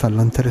bil-kelma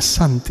tal-Alla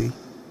interessanti.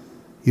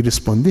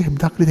 Jirrispondih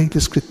b'dak li tgħid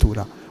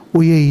l-Iskrittura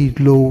u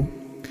jgħidlu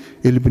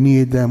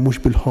il-bniedem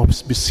mhux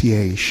bil-ħobs biss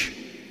jgħix,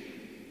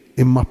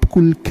 imma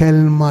b'kull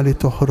kelma li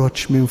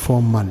toħroġ minn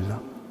fom Alla.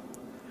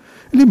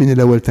 Li min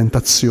l-ewwel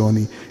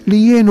tentazzjoni li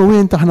jien u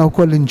jien taħna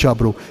wkoll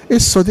inġarbu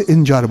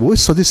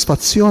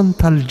is-sodisfazzjon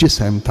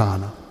tal-ġisem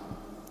tagħna.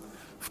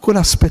 F'kull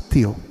aspett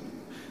tiegħu.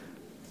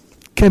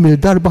 Kemm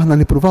il-darba aħna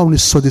nippruvaw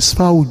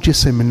nissodisfaw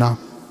ġisimna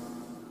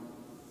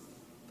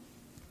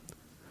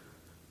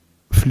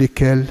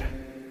fl-ikel,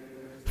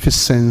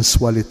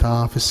 fis-senswalità,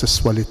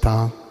 fis-sesswalità,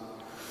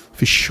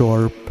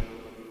 fix-xorb,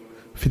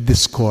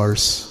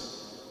 fid-diskors,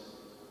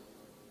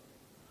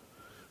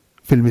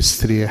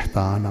 fil-mistrieħ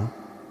tagħna.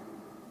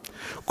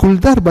 Kull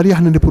darba li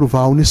aħna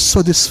nippruvaw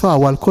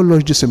nissodisfaw għal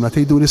kollox ġisimna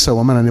tgħidu li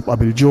sewwa mela nibqa'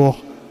 bil-ġuħ,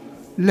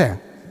 le.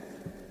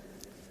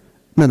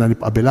 Mela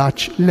nibqa'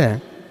 bil-għaġġ, le.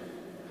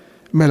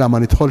 Mela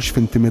ma nidħolx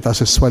f'intimità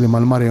sesswali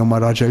mal-mara jew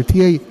mar-raġel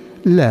tiegħi,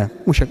 le,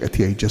 mhux hekk qed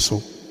jgħid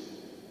Ġesu.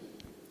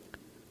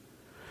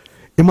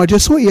 Imma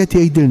Ġesu qiegħed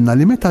jgħidilna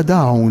li meta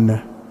dawn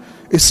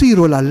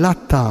isiru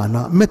l-allat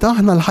tagħna, meta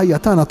aħna l-ħajja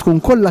tagħna tkun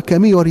kollha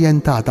kemm hi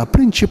orjentata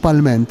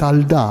prinċipalment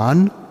għal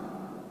dan,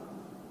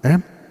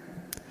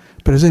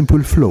 pereżempju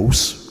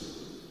l-flus,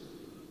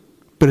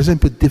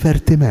 pereżempju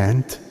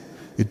d-divertiment,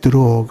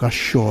 id-droga,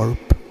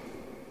 x-xorb,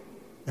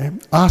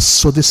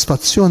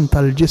 għas-sodisfazzjon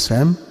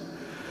tal-ġisem,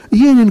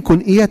 jien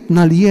inkun qiegħed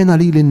naljena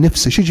lili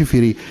nnifsi,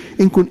 x'jiġifieri,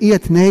 inkun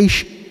qiegħed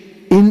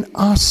ngħix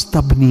inqas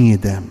ta'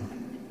 bniedem.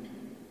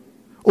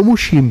 U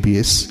mhux jien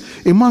biss,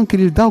 imma anki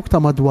lil dawk ta'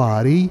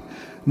 madwari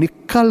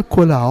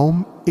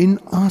nikkalkulawhom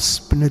inqas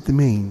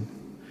bnedmin.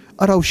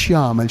 Araw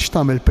x'jagħmel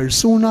x'tagħmel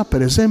persuna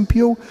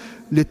pereżempju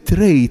li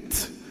trid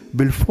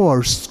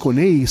bil-fors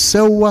tkun hi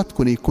sewwa,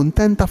 tkun hi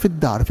kuntenta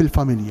fid-dar,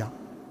 fil-familja.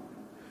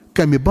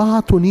 Kemm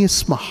ibagħtu nies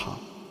magħha.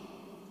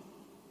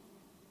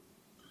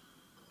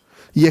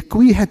 Jekk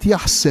wieħed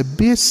jaħseb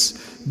biss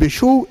biex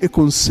hu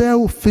ikun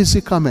sew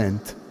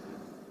fiżikament.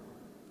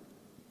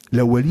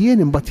 L-ewwel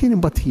jien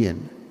imbagħad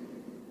jien.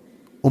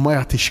 U ma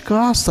jagħtix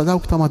każ ta'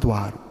 dawk ta'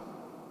 madwar.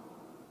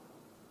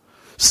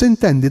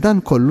 Sintendi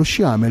dan kollu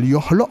x'jagħmel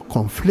joħloq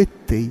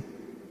konflitti.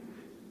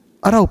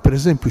 Araw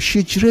pereżempju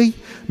x'jiġri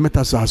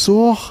meta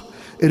żagħżugħ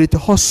irid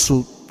iħossu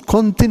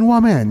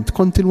kontinwament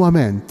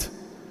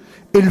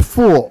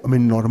il-fuq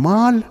minn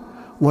normal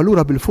u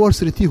allura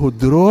bil-fors irid jieħu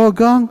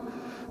droga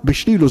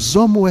biex lilu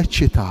żommu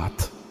eċċitat.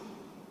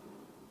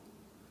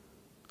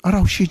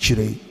 Araw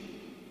x'jiġri.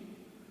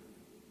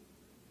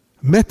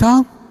 Meta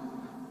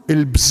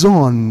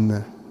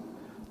il-bżonn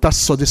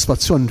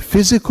tas-sodisfazzjon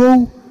fiżiku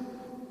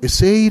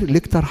isir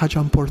l-iktar ħaġa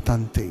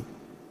importanti.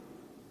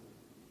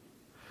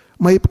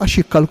 Ma jibqax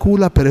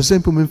jikkalkula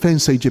pereżempju minn fejn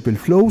se jġib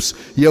il-flus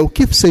jew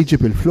kif se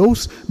jġib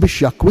il-flus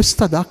biex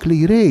jakkwista dak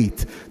li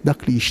jrid,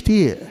 dak li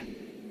jixtieq.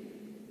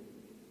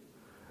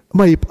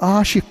 Ma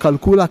jibqax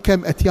jikkalkula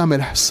kemm qed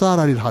jagħmel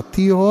ħsara lil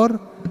ħaddieħor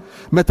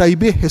meta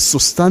jbih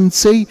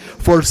is-sustanzi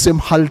forsi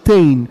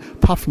mħaltejn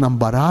b'ħafna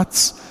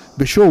imbarazz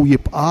biex hu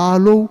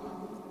jibqalu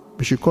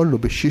biex ikollu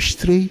biex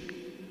jixtri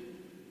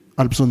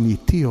għal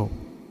bżonnijiet tiegħu,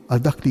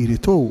 għal dak li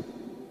jrid hu.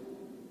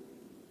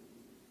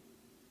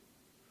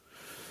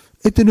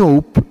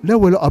 Id-dnub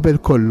l-ewwel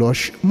qabel kollox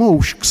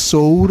mhux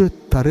ksur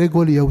ta'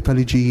 regoli jew ta'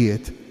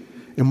 liġijiet,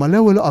 imma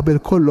l-ewwel qabel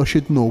kollox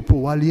id-dnub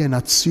huwa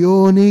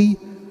aljenazzjoni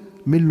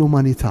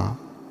mill-umanità.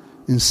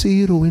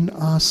 Insiru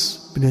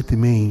inqas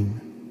bnedmin,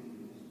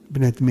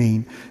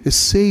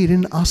 issir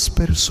inqas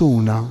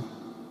persuna.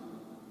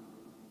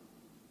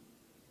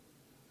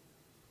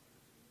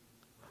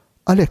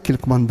 Għalhekk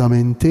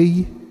il-kmandamenti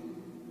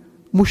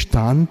mhux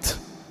tant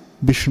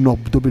biex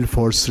nobdu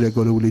bil-fors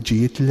regoli u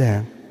liġijiet, le,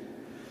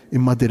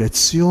 imma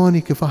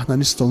direzzjoni kif aħna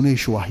nistgħu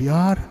ngħixu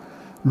aħjar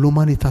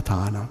l-umanità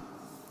tagħna.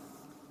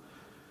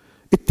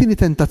 It-tieni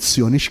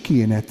tentazzjoni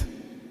x'kienet?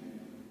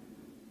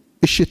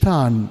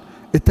 Ix-xitan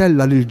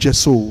itella lil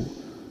Ġesu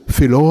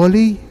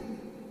fil-għoli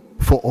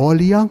fuq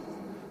għolja,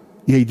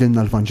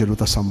 jgħidilna l-Vanġelu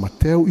ta' San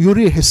Mattew,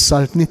 jurih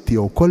is-saltniet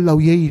tiegħu kollha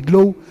u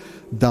jgħidlu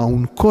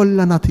dawn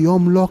kollha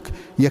nagħtihomlok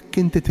jekk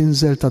inti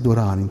tinżel ta'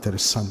 duran.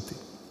 Interessanti.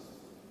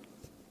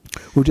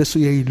 U Ġesu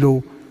jgħidlu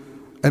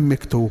hemm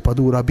miktub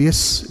dura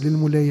biss lil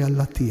mulejja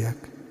Alla tiegħek.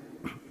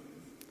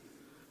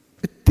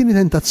 It-tieni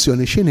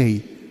tentazzjoni x'inhi?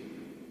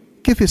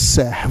 Kif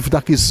isseħħ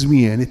f'dak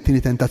iż-żmien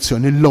it-tieni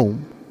tentazzjoni llum?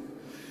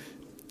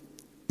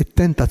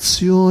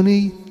 It-tentazzjoni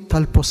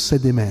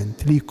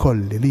tal-possediment li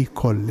jkolli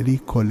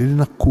li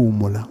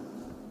nakkumula.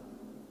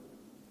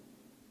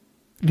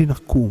 Li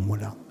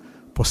nakkumula.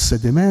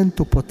 Possediment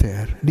u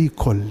poter li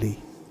jkolli.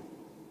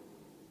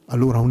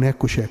 Allura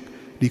hawnhekk hux hekk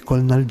li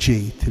jkollna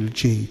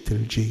il-ġejt.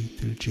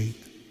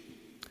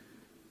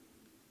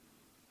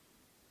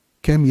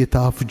 Kemm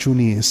jitafġu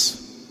nies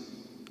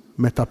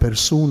meta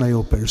persuna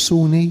jew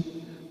persuni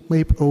ma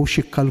jibqgħux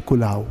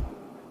jikkalkulaw,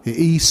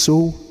 iqisu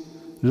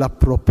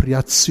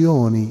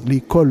l-appropriazzjoni li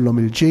jkollhom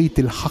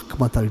il-ġejt,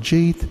 il-ħakma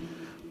tal-ġejt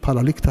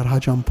bħala l-iktar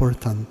ħaġa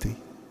importanti.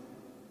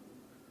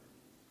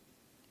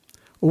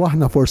 U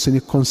aħna forsi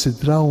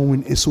nikkonsidraw u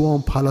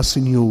nqisuhom bħala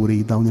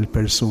sinjuri dawn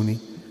il-persuni.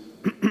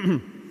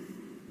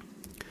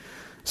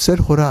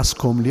 Serħu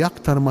raskom li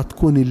aktar ma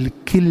tkun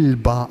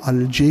il-kilba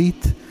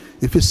għal-ġejt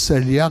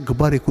ifisser li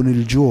akbar ikun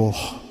il-ġuħ,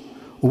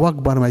 u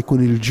akbar ma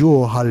jkun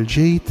il-ġuħ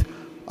għal-ġejt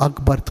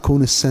akbar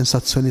tkun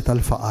is-sensazzjoni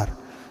tal-faqar.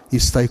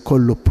 Jista'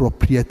 jkollu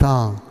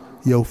proprjetà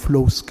jew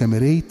flus kemm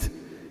irid,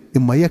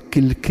 imma jekk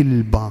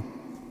il-kilba,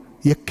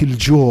 jekk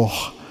il-ġuħ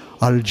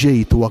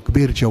għal-ġejt huwa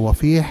kbir ġewwa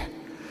fih,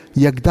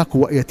 jekk dak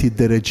huwa qiegħed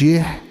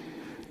jiddereġih,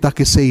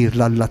 dak isejr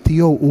l-Alla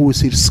tiegħu u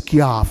jsir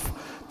skjaf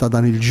ta'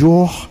 dan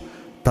il-ġuħ,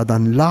 ta'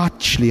 dan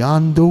l-għaġġ li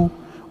għandu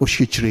u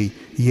x'jiġri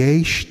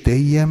jgħix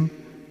dejjem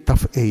ta'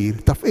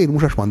 fqejr. Ta' fqejr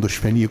mhux għax m'għandux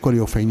fejn jiekol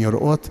jew fejn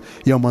jorqod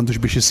jew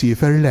m'għandux biex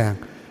isifer le.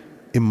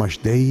 Imma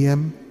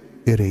x'dejjem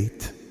irid,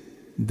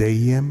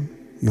 dejjem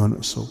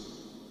jonqsu.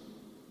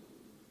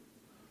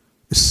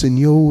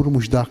 Is-Sinjur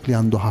mhux dak li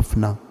għandu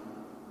ħafna,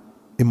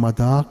 imma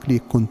dak li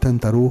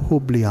jikkuntenta ruħu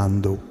bli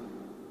għandu.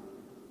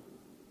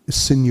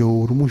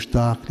 Is-Sinjur mhux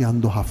dak li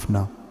għandu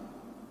ħafna,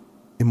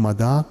 imma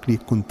dak li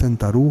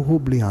jikkuntenta ruħu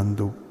bli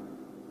għandu.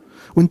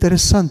 U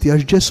interessanti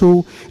għax Ġesu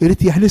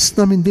irid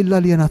jeħlisna minn din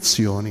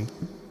l-aljenazzjoni.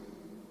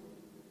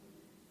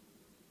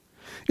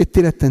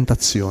 It-tielet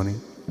tentazzjoni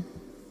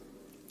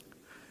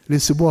li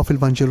nsibuha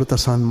fil-Vanġelu ta'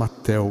 San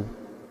Mattew.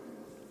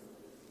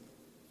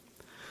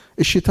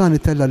 Ix-Xitan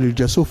itella lil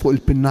Ġesu fuq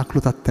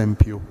il-pinnaklu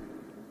tat-Tempju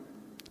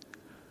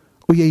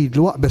u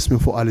jgħidlu aqbes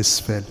minn fuq għal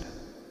isfel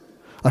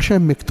għax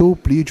hemm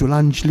miktub li jiġu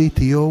l-anġli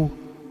tiegħu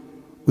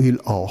u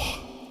jilqgħuh.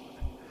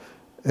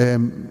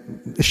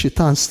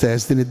 Ix-Xitan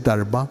stess din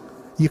id-darba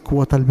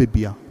jikwota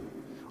l-Bibja,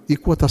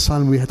 jikwota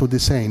Salm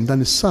 91.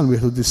 Dan is-Salm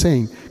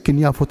 91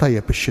 kien jafu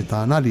tajjeb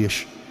ix-Xitan għaliex?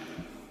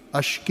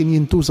 Għax kien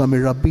jintuża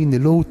mir-rabbini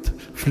Lut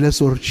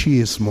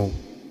fl-eżorċiżmu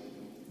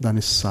dan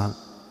is-Salm.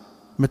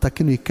 Meta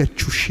kienu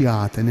jkeċċu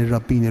xjaten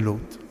ir-rabbini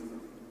Lut.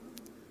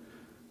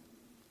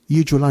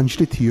 Jiġu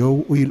l-anġli tiegħu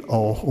u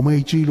jilqgħuh u ma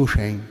jiġrilu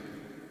xejn.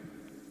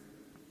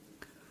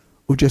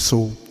 U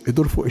Ġesu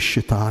idur fuq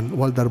ix-Xitan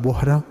u għal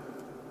darb'oħra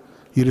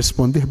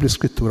jirrispondih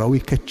bl-Iskrittura u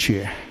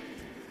jkeċċih.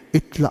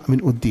 Itlaq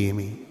minn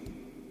qudiemi.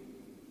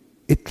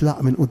 Itlaq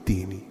minn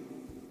qudiemi.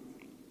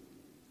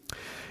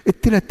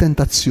 It-tielet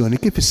tentazzjoni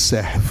kif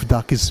isseħħ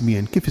f'dak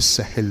iż-żmien, kif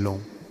isseħħ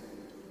illum?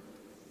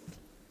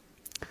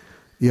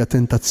 Hija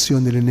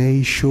tentazzjoni li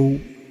ngħixu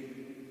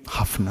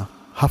ħafna,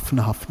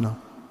 ħafna, ħafna.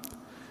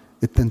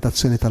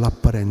 It-tentazzjoni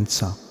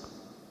tal-apparenza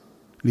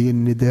li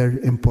jien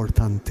nidher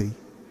importanti,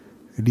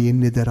 li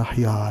jien nidher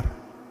aħjar.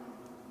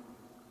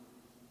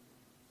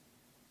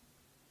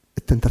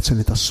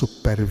 It-tentazzjoni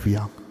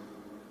tas-supervja.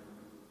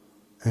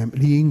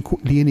 Li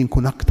jien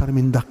inkun aktar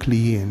minn dak li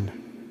jien.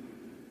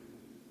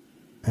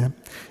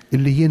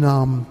 Illi jiena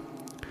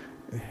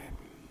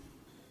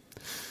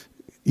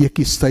jekk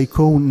jista'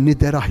 jkun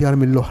nidher aħjar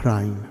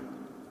mill-oħrajn.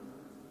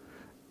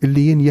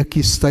 Illi jien jekk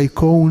jista'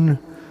 jkun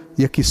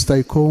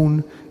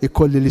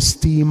ikolli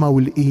l-istima u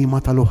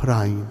l-qima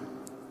tal-oħrajn.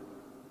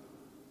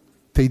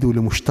 Tgħidu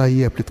li mhux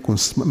tajjeb li tkun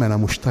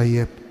mela mhux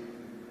tajjeb.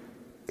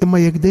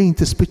 Imma jekk dejn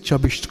tispiċċa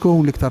biex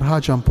tkun l-iktar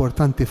ħaġa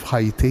importanti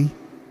f'ħajti,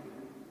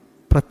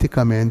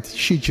 prattikament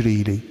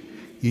x'jiġrili?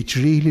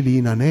 Jiġrili li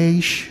jiena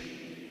ngħix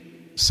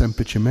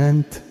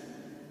sempliċiment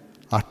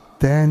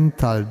attent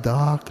għal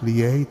dak li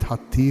jgħid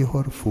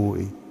ħaddieħor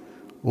fuqi.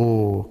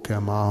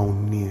 Kemm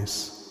hawn nies,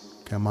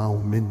 kemm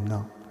hawn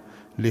minna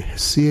li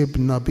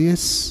ħsiebna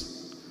biss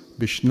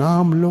biex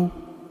nagħmlu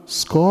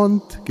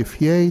skont kif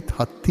jgħid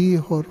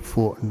ħaddieħor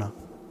fuqna.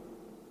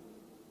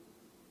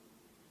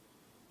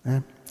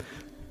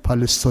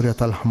 Bħall-istorja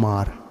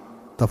tal-ħmar,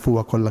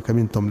 tafuha kollha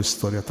kemm intom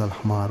l-istorja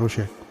tal-ħmar u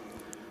x'hekk.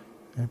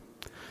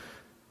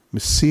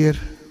 Missier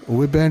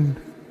u iben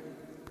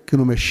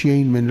kienu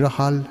mexxejn minn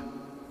raħal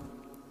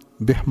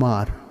bi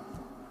ħmar.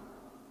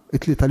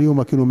 It-tlieta li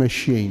huma kienu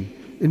mexxejn.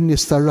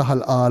 In-nies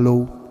tar-raħal qalu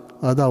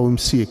għadaw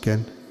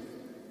imsieken.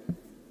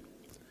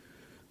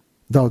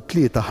 Daw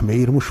tlieta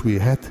ħmejr mhux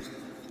wieħed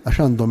għax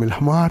għandhom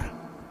il-ħmar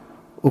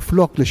u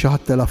flok li xi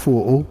ħadd tela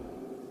fuqu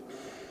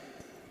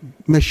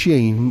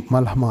mexxejn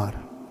mal-ħmar.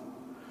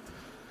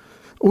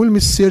 U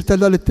l-missier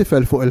tella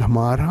lit-tifel fuq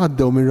il-ħmar,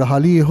 għaddew minn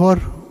raħal ieħor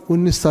u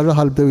n-nies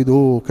tar-raħal bdew jgħidu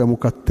kemm hu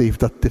kattiv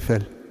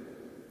dat-tifel.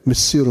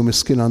 Missieru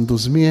miskin għandu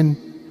żmien,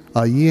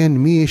 għajjen,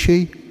 miexi,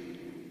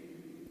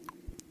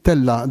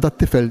 tella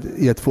dat-tifel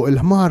qiegħed fuq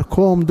il-ħmar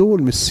komdu u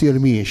l-missier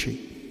miexi.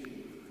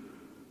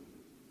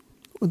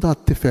 U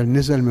dat-tifel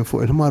niżel minn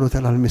fuq il-ħmar u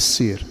tella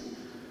l-missier.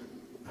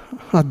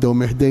 Għaddew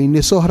meħdejn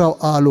nies oħra u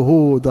qalu hu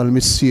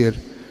dal-missier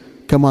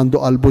kemm għandu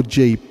qalbu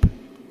ġejb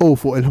u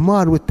fuq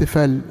il-ħmar u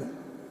t-tifel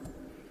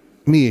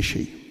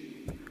miexi.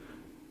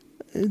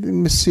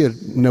 Il-missier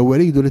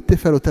newweridu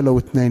lit-tifel u tellgħu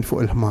it-tnejn fuq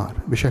il-ħmar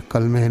biex hekk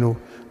almenu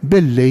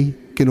billi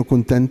kienu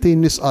kuntentin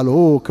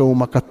nisqalu kemm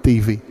huma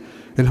kattivi.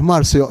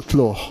 Il-ħmar se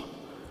joqtluh,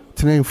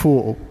 tnejn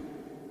fuqu.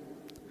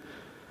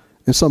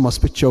 Insomma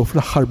spiċċew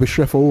fl-aħħar biex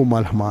refgħu huma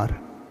l-ħmar.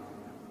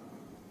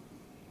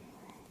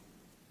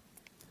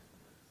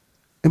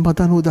 Imma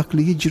dan hu dak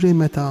li jiġri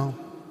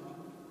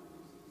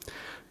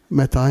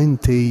meta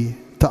inti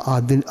taqa'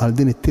 għal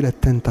din it-tielet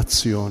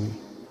tentazzjoni,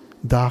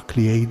 dak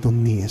li jgħidu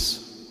n-nies,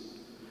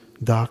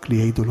 dak li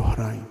jgħidu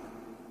l-oħrajn.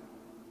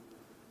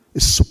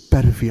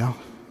 Is-supervja.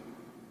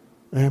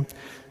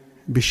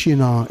 Biex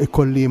jiena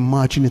ikolli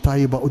immaġini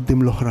tajba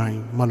quddiem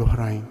l-oħrajn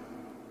mal-oħrajn.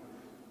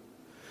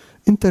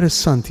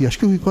 Interessanti għax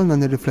kieku jkollna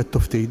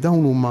nirriflettu ftit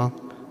dawn huma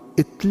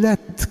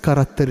it-tlet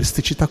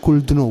karatteristiċi ta'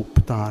 kull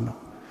dnub tagħna.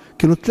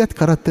 Kienu tlet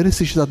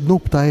karatteristiċi ta'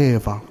 dnub ta'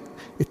 Eva,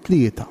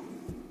 it-tlieta.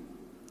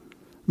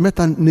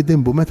 Meta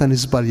nidimbu, meta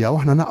niżbaljaw,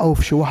 aħna naqgħu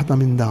f'xi waħda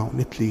minn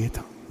dawn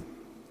it-tlieta.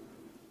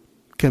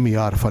 Kemm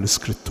hija għarfa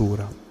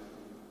l-Iskrittura.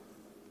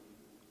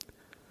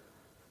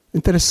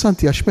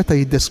 Interessanti għax meta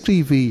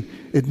jiddeskrivi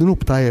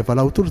id-dnub ta' Eva,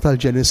 l-awtur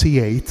tal-Ġenesi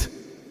jgħid,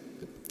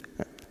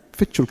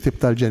 fitxu l-ktib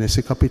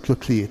tal-Ġenesi kapitlu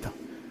 3,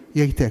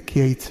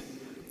 jgħid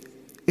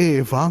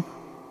Eva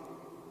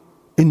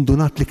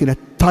indunat li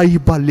kienet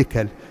tajba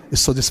l-ikel,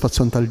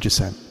 is-sodisfazzjon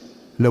tal-ġisem,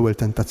 l-ewwel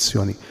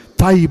tentazzjoni,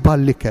 tajba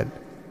l-ikel.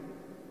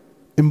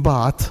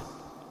 Imbagħad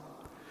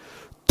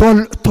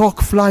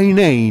tolqtok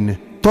fl-għajnejn,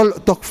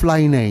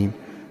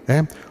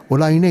 u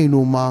l-għajnejn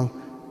huma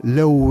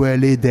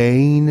l-ewwel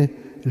idejn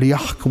li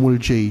jaħkmu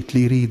l-ġejt,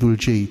 li jridu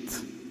l-ġejt.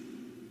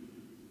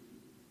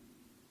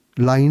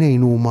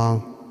 L-għajnejn huma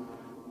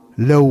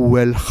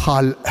l-ewwel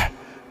ħalq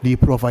li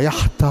jipprova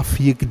jaħtaf,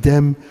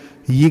 jigdem,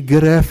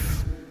 jigref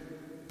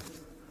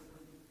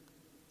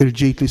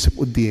il-ġejt li jsib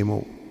qudiemu,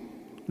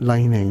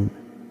 l-għajnejn.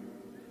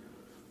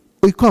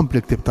 U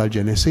jkompli ktib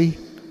tal-Ġenesi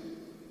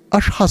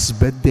għax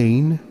ħasbet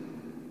dejn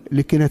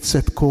li kienet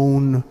se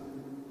tkun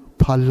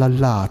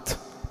bħal-lat,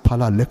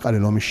 bħal-għallek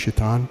għalilhom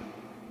ix-xitan,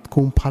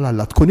 tkun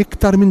bħal-lat, tkun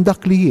iktar minn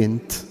dak li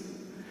jint,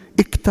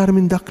 iktar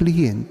minn dak li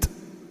jint.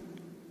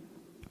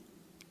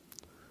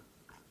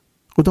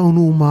 U dawn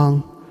huma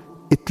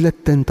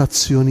it-tlet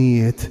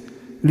tentazzjonijiet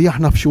li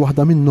aħna f'xi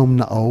waħda minnhom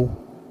naqgħu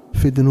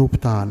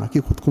fid-dnub tagħna.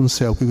 Kieku tkun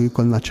sew, kieku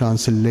jkollna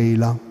ċans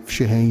il-lejla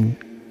f'xi ħin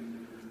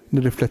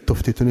nirriflettu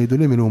ftit u ngħidu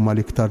li min huma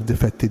l-iktar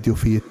difetti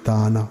djufijiet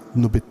tagħna,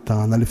 dnubiet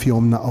tagħna li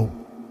fihom naqgħu.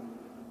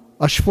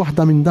 Għax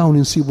f'waħda minn dawn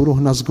insibu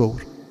ruħna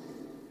żgur.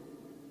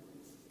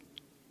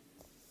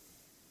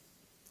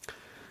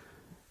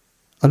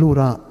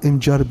 Allura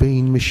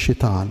imġarbejn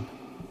mix-xitan.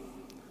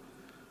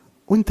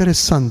 U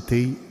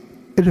interessanti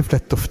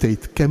irriflettu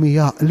ftit kemm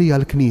hija għaqlija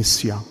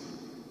l-Knisja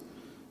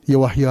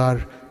jew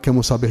aħjar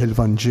kemm hu sabiħ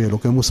il-Vanġelu,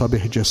 kemm hu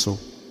sabiħ Ġesu.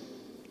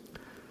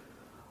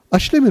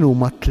 Għax li min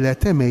huma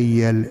tliet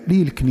emejjel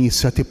li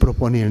l-Knisja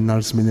tipproponilna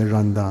żmien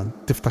ir-Randan.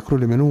 Tiftakru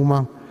li min huma?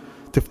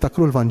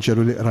 Tiftakru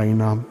l-Vanġelu li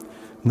qrajna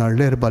nhar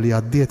l-erba' li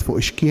għaddiet fuq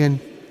x'kien?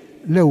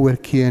 L-ewwel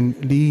kien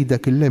li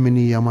idek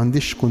il-leminija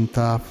m'għandix tkun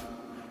taf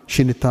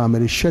x'inhi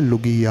tagħmel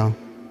ix-xellugija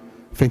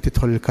fejn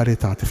tidħol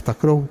il-karità,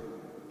 tiftakru?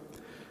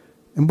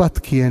 Imbagħad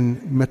kien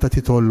meta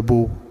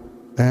titolbu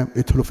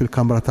idħlu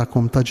fil-kamra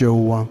tagħkom ta'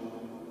 ġewwa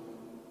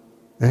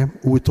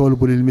u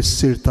jitolbu lil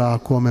missier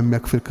tagħkom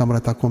hemmhekk fil-kamra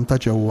tagħkom ta'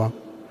 ġewwa.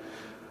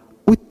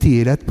 U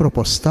t-tielet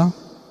proposta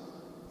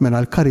mela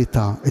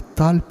l-karità,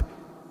 it-talb,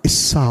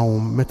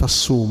 is-sawm meta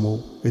ssumu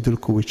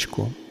idilku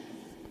wiċċkom.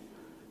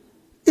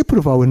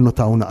 Ippruvaw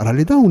innotaw naqra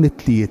li dawn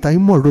it-tlieta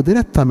jmorru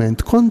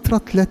direttament kontra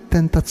tliet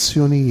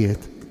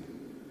tentazzjonijiet.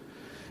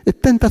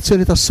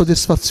 It-tentazzjoni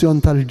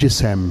tas-sodisfazzjon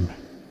tal-ġisem,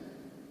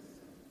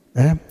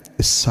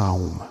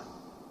 is-sawm.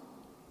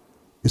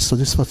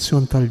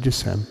 Is-sodisfazzjon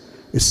tal-ġisem,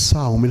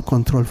 is-sawm,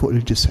 il-kontroll fuq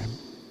il-ġisem.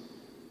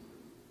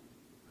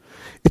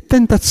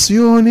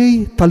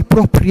 It-tentazzjoni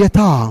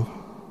tal-proprjetà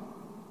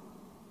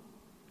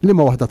li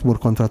ma waħda tmur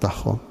kontra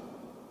tagħhom.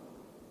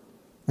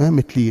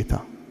 Mit-tlieta.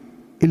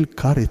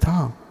 Il-karità.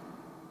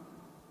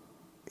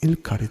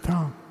 Il-karità.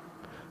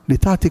 Li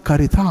tagħti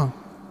karità.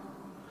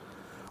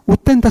 U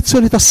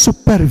t-tentazzjoni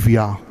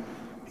tas-supervja.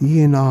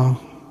 Jiena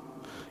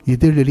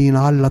jidirli li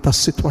jiena Alla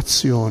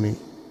tas-sitwazzjoni.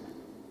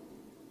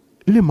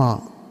 Li ma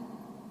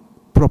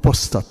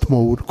proposta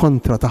tmur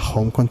kontra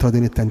tagħhom, kontra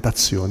din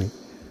it-tentazzjoni.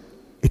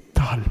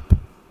 It-talb.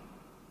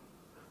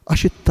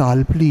 Għax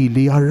it-talb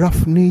li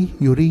jarrafni,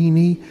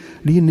 jurini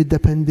li jien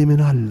niddependi minn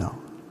Alla.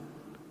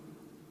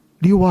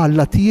 Li huwa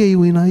Alla tiegħi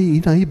u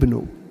jiena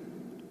ibnu.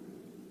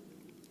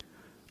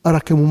 Ara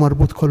kemm hu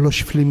marbut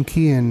kollox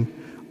flimkien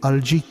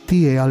għal-ġid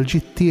tiegħi,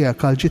 għal-ġid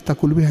tiegħek, għal-ġid ta'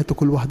 kull wieħed u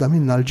kull waħda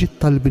minna, għal-ġid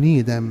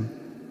tal-bniedem.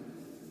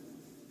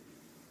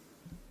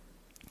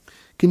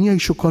 Kien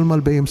jgħixu ukoll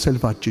mal-bejjem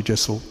selvaġġi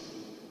Ġesu,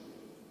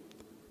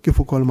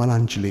 kif ukoll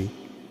mal-anġli.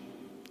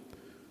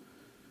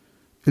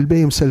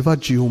 Il-bejjem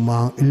selvaġġi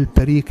huma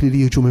il-perikli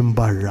li jiġu minn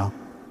barra.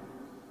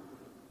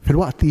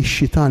 Filwaqt li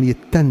x-xitan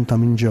jittenta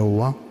minn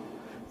ġewwa,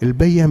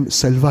 il-bejjem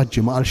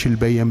selvaġġi ma qalx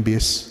il-bejjem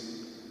biss.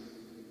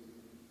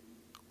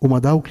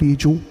 Huma dawk li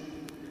jiġu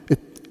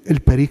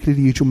il-perikli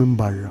li jiġu minn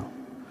barra.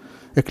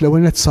 Ek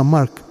l-ewwel nett San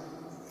Mark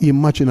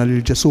jimmaġina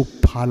lil Ġesu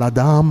bħal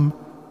Adam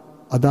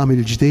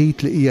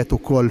il-ġdejt li qiegħed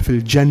ukoll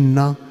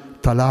fil-ġenna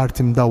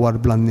tal-art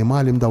imdawwar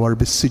bl-annimali, imdawwar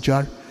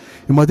bis-siġar,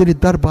 imma din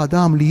id-darba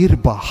Adam li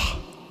jirbaħ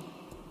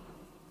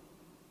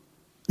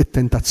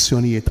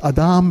it-tentazzjonijiet.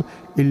 Adam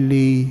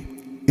illi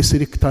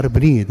isir iktar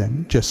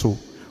bniedem, Ġesu,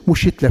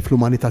 mhux jitlef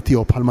l-umanità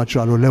tiegħu bħalma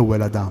ġralu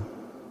l-ewwel Adam.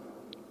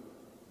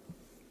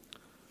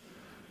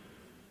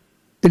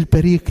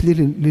 Il-perikli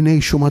li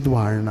ngħixu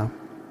madwarna.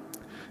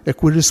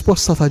 Ekk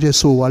ir-risposta ta'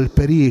 Ġesu għall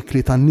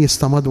perikli tan-nies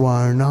ta'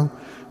 madwarna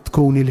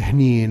tkun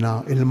il-ħniena,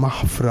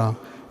 il-maħfra,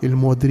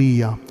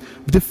 il-modrija.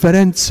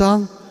 B'differenza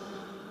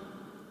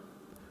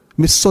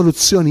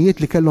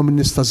mis-soluzzjonijiet li kellhom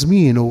in-nies ta'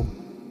 żmienu,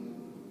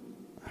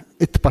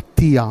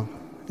 it-tpattija,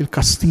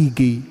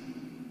 il-kastigi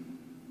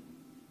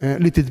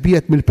li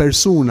titbiet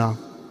mill-persuna.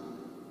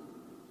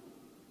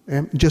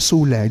 Ġesu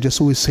le,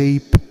 Ġesu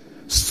jsejb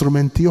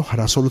strumenti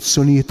oħra,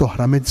 soluzzjonijiet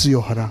oħra, mezzi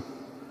oħra.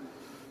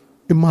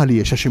 Imma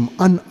għaliex għax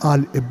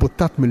imqanqal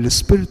ibbuttat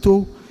mill-Ispirtu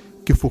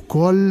kif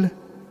ukoll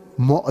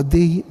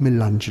moqdi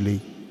mill-anġli.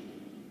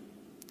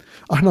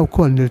 Aħna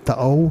wkoll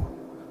niltaqgħu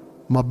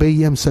ma'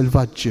 bejjem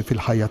selvaġġi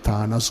fil-ħajja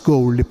tagħna,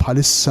 żgur li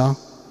bħalissa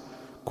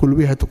kull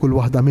wieħed u kull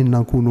waħda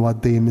minna nkunu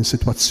għaddejjin minn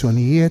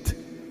sitwazzjonijiet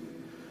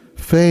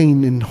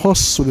fejn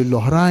inħossu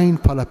lill-oħrajn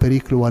bħala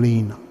periklu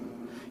għalina.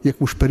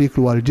 Jekk mhux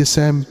periklu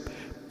għall-ġisem,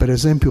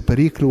 pereżempju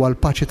periklu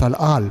għall-paċi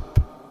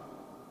tal-qalb,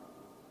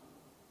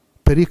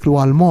 periklu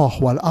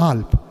għall-moħħ u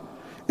għall-qalb.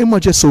 Imma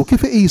Ġesu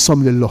kif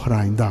iqishom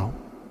lill-oħrajn dawn?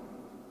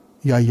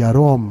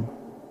 Jajjarhom,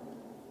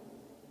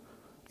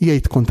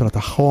 jgħid kontra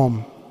tagħhom,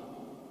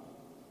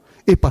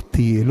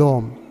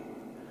 ipattilhom,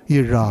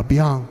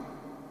 jirrabja,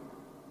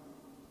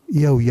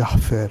 jew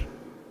jaħfer,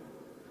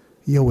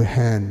 jew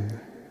iħenn,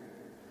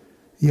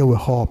 jew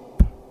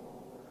iħobb,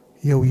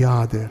 jew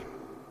jagħder.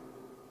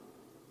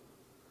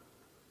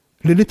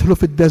 Li nidħlu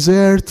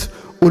fid-deżert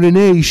u li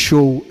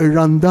ngħixu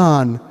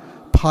r-randan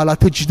bħala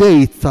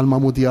tiġdejt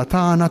tal-mamudija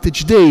tagħna,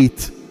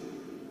 tiġdejt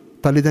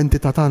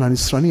tal-identità tagħna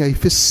nisranija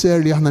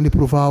jfisser li aħna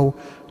nippruvaw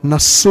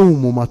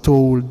nassumu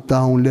matul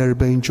dawn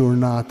l-40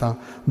 ġurnata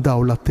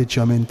dawn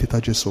l-atteġġamenti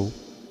ta' Ġesu.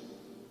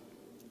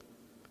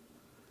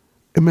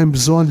 Imma hemm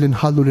bżonn li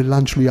nħallu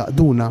lill-anġlu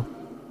jaqduna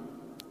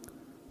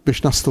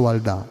biex naslu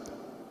għal dan.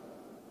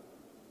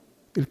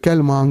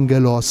 Il-kelma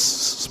angelos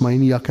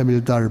smajnija kemm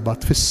il-darba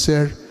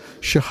tfisser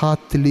xi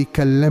ħadd li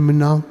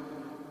jkellemna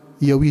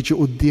jew jiġi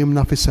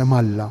qudiemna f'isem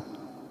Alla.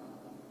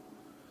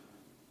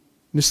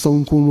 Nistgħu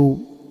nkunu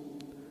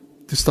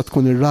tista'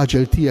 tkun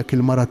ir-raġel tiegħek,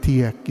 il-mara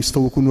tiegħek,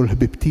 jistgħu jkunu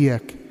l-ħbib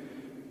tiegħek,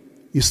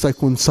 jista'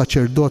 jkun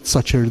saċerdot,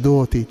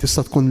 saċerdoti,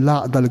 tista' tkun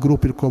laqda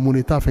l-grupp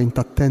il-komunità fejn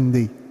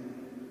tattendi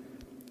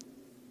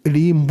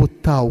li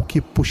jimbuttawk,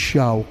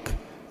 jippuxxjawk,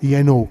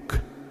 jenuk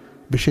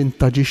biex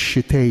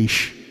intaġixxi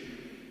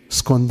tgħix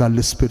skont dan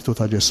l-Ispirtu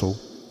ta' Ġesu.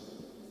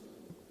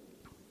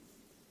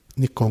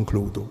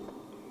 Nikkonkludu.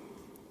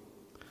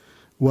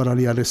 Wara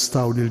li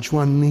arrestaw lil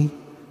Ġwanni,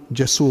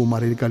 Ġesu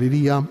mar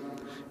il-Galilija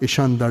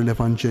ixandar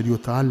l-Evanġelju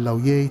ta' Alla u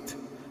jgħid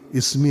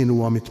iż-żmien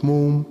huwa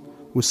mitmum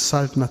u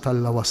s-saltna ta'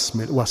 Alla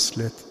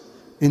waslet,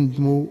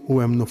 indmu u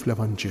emnu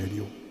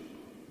fl-Evanġelju.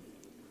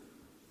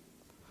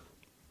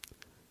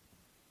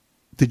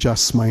 Diġà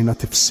smajna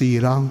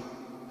tifsira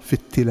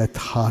fit-tielet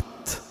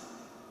ħadd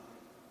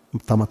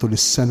ta' matul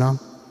is-sena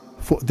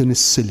fuq din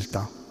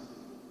is-silta.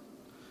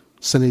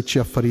 Se ngħid xi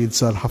affarijiet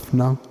żgħar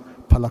ħafna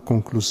bħala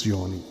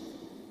konklużjoni.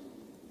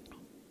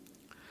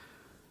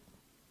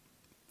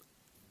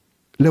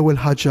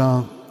 L-ewwel ħaġa,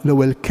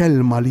 l-ewwel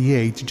kelma li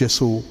jgħid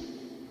Ġesu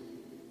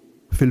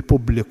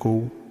fil-pubbliku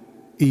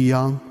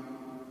hija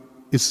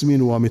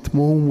iż-żmien huwa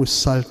mitmum u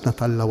s-saltna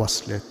ta' Alla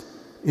waslet,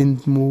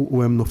 indmu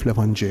u emnu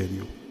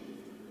fl-Evanġelju.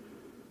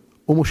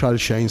 U mhux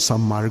għalxejn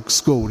San Mark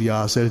żgur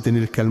jażel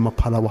din il-kelma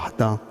bħala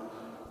waħda,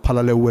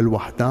 bħala l-ewwel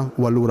waħda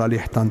u allura li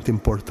tant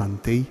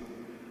importanti.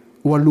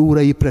 U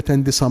allura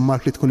jippretendi San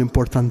Mark li tkun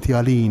importanti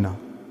għalina.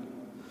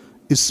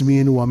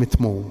 Iż-żmien huwa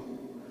mitmum.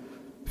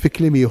 Fi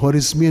kliem ieħor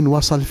iż-żmien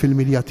wasal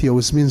fil-milja tiegħu,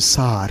 iż-żmien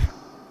sar,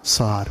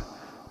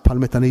 bħal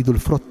meta ngħidu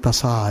l-frotta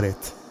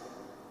saret,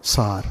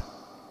 sar.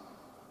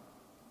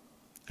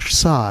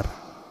 X'sar?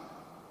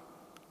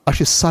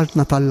 Għax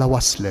is-saltna ta' Alla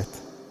waslet.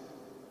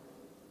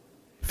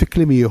 Fi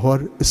kliem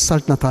ieħor,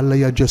 is-saltna ta' Alla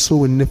hija Ġesu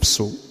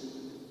innifsu.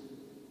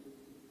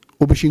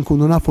 U biex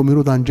inkunu nafu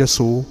miru dan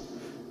Ġesu,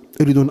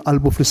 irridu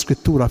nqalbu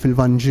fl-Iskrittura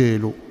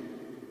fil-Vanġelu.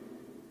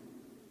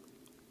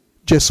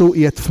 Ġesu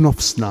qiegħed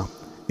f'nofsna.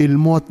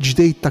 Il-mod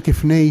ġdejt ta' kif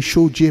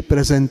ngħixu ġie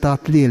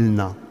ppreżentat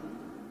lilna.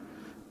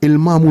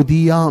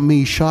 Il-mamudija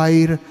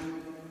mixajr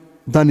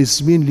dan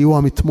iż-żmien li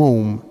huwa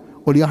mitmum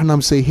u li aħna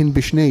msejħin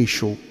biex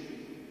ngħixu.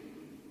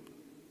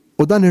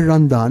 U dan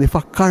ir-randan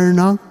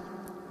ifakkarna,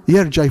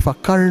 jerġa'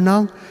 jfakkarna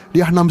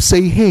li aħna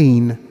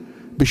msejħin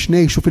biex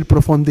ngħixu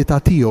fil-profondità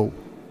tiegħu.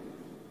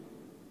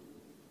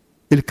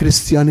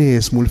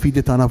 Il-Kristjaneżmu,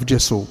 l-fidi tagħna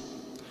f'Ġesu.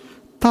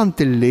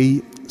 Tant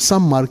illi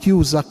San Mark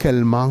juża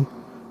kelma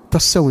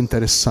tassew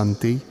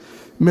interessanti,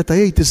 meta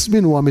jgħid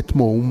iż-żmien huwa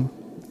mitmum,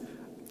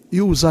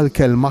 juża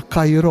l-kelma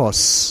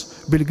kairos.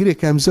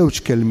 Bil-Griek hemm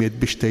żewġ kelmiet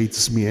biex tgħid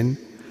żmien,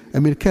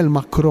 hemm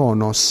il-kelma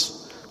kronos.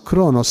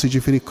 Kronos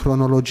jiġifieri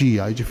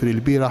kronoloġija, jiġifieri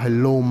l-bieraħ,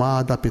 illum,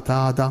 għada,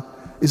 pitada,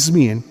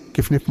 iż-żmien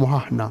kif nifhmu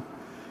aħna.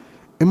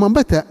 Imma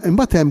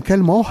mbagħad hemm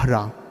kelma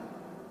oħra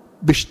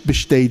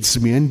biex tgħid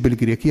żmien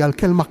bil-Griek hija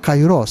l-kelma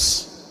kairos.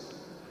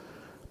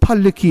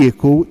 Bħalli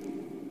kieku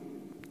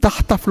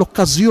taħta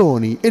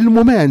fl-okkażjoni,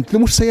 il-mument li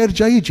mhux se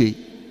jerġa' jiġi.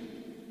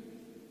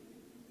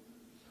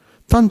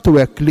 Tantu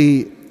hekk li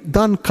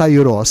dan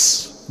kairos,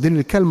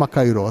 din il-kelma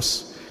kairos,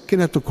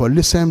 kienet ukoll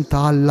l-isem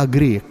ta' Alla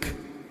Grek.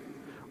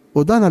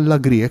 U dan Alla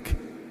Grek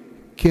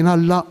kien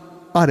Alla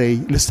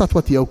qarej,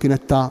 l-istatwa tiegħu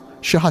kienet ta'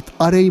 xi ħadd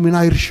qarej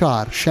mingħajr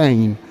xar,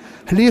 xejn.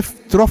 Ħlief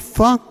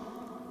troffa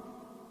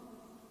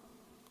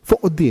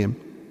fuq quddiem,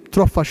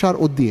 troffa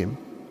xar quddiem.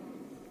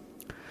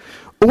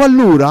 U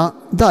allura,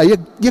 da,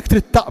 jekk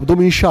trid taqbdu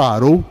minn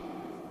xaru,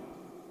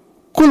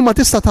 kull ma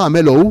tista'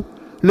 tagħmelu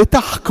li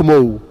taħkmu,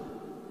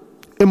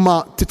 imma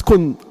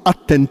tkun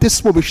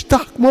attentismu biex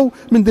taħkmu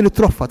minn din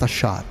it-troffa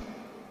tax-xar.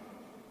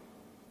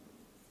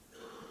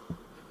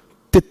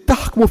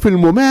 naħkmu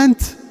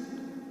fil-mument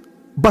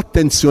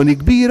b'attenzjoni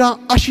kbira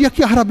għax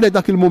jekk jaħrab lejn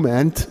dak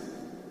il-mument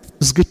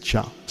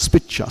żgiċċa,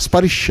 spiċċa,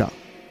 sparixxa.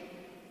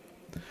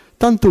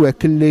 Tantu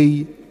hekk li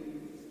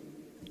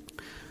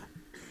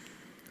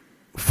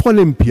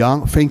f'Olimpja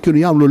fejn kienu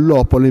jagħmlu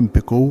l-logħob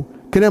Olimpiku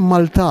kien hemm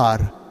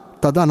altar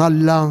ta' dan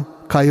Alla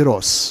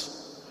Kairos.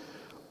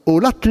 U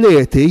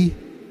l-atleti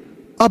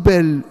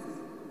qabel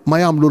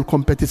ma jagħmlu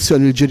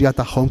l-kompetizzjoni l-ġirja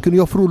tagħhom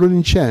kienu joffrulu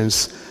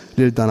l-inċens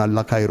lil dan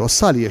Alla Kairos.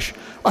 Għaliex?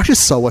 Għax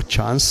issa huwa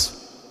ċans,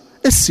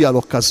 issa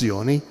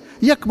l-okkażjoni,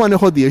 jekk ma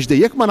neħodiex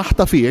dej, jekk ma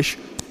naħtafiex,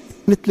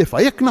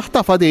 nitlifa, jekk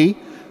naħtafa dej,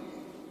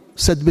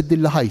 se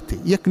tbiddil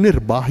ħajti, jekk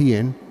nirbaħ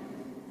jien,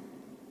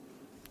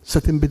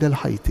 se tinbidel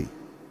ħajti.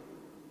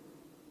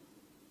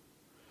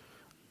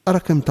 Ara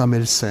kemm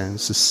tagħmel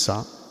sens issa,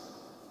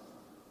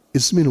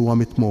 iż-żmien huwa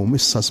mitmum,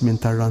 issa żmien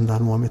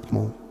tar-randan huwa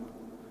mitmum.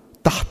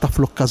 Taħtaf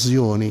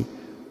l-okkażjoni,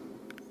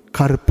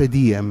 carpe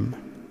diem,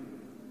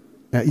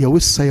 jew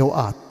issa jew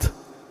qatt.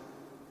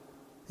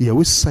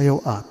 Jew issa jew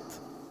qatt.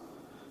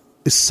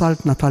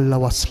 Is-salt Natalla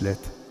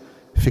waslet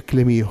fi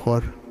kliem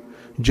ieħor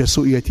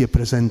Ġesu qiegħed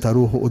jippreżenta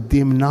ruħu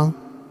qudiemna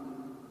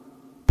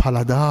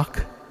bħala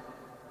dak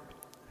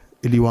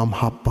li huwa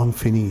mħabba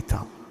infinita.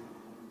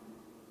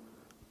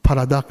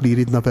 Bħala dak li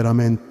jridna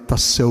verament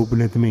tassew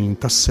bnedmin,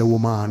 tassew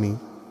umani,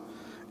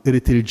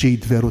 irid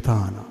il-ġid veru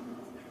tagħna.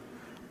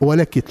 U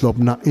għalhekk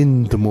jitlobna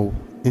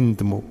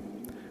indmu.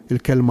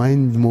 Il-kelma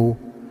indmu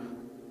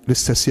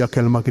l-istess hija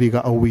kelma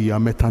Griega qawwija,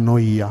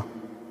 metanoia.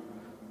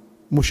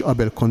 Mhux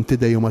qabel kont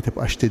tidej u ma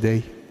tibqax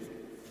tidej.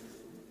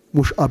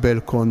 Mhux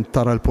qabel kont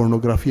tara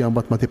l-pornografija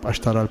mbagħad ma tibqax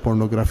tara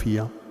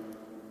l-pornografija.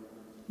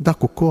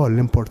 Dak ukoll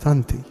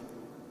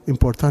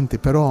importanti,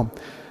 però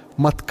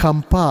ma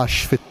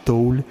tkampax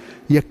fit-tul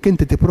jekk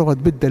inti tipprova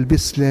tbiddel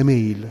biss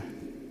l-email.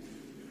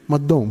 Ma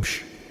ddomx.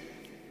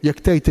 Jekk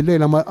tgħid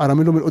illejla ma ara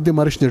minnhom il-qudiem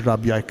ma rridx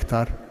nirrabja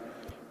iktar.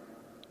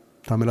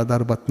 Tagħmilha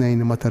darba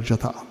tnejn ma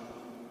terġa' taqa'.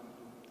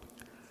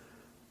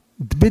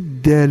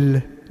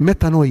 Tbiddel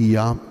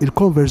metanoia,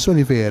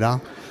 il-konversjoni vera,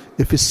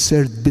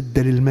 ifisser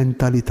tbiddel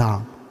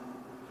il-mentalità.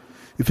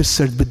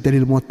 Ifisser tbiddel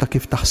il-mod ta'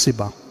 kif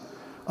taħsibha.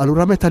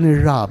 Allura meta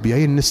nirrabja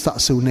jien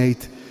nistaqsi u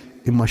ngħid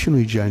imma x'inhu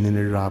jġerni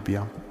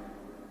nirrabja?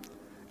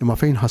 Imma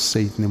fejn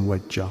ħassejtni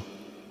mweġġa?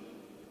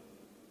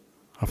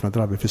 Ħafna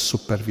drabi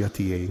fis-supervja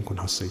tiegħi nkun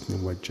ħassejtni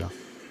mweġġa.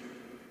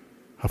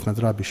 Ħafna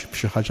drabi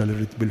b'xi ħaġa li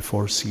rrid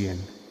bil-fors jien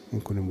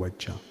nkun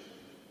imweġġa.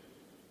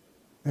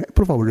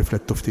 Provaw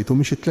riflettu ftit u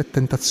mhix it-tliet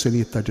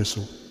tentazzjonijiet ta'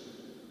 Ġesu.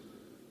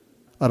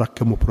 Ara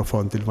kemm hu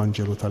profondi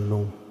l-Vanġelu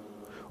tal-lum.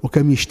 U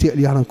kemm jixtieq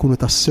li aħna nkunu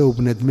tassew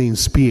bnedmin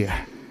sbieħ.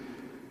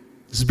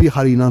 Sbieħ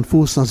għalina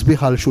nfusna,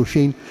 sbieħ għal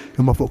xulxin,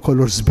 imma fuq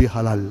kollox sbieħ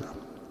għal Alla.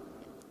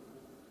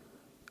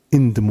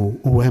 Indmu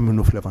u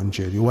emmnu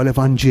fl-Evanġelju. U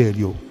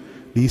għal-Evanġelju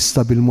li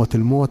jista' bil-mod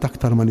il-mod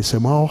aktar ma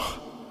nisimgħuh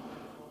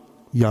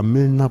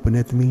jagħmilna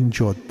bnedmin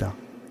ġodda,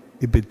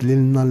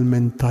 ibidlilna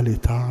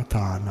l-mentalità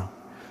tagħna.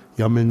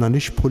 Jagħmilna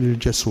nixbħu lil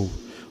Ġesu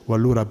u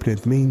allura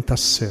bnedmin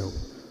tassew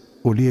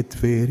u liet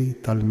veri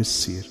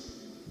tal-Missier.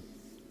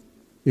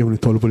 Jew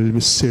nitolbu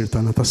lill-Missier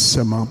tagħna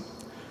tas-sema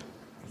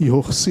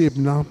jieħu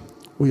ħsiebna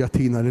u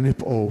jagħtina li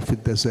nibqgħu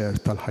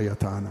fid-deżert tal-ħajja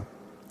tagħna.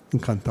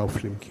 Inkantaw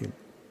flimkien.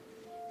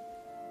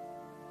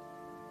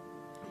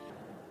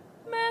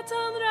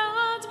 Meta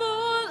nradbu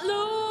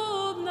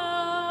qlubna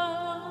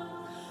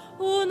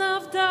u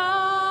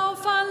nafdaw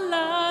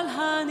falla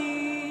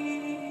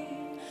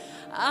l-ħanin,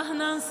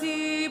 aħna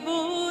nsibu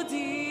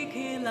dik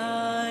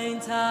il-għajn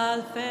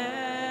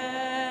tal-feħ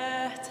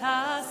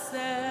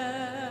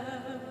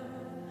tas-sew.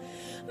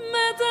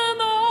 Meta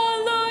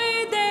nollu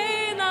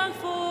jdejna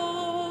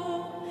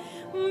l-fuq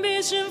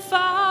biex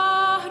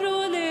nfaħru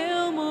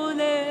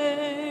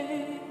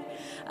lil-mulej,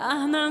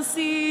 aħna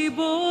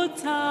nsibu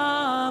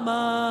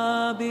tama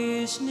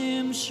biex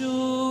nimxu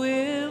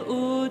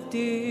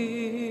il-qudiem.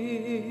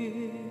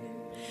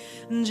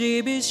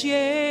 Ġi biex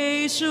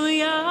jgħixu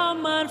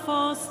jammar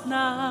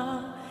fostna,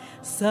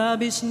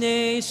 sabiex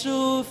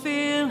ngħixu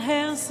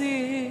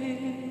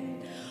fil-ħelsien,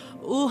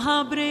 u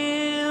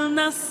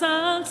ħabrilna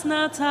s-salt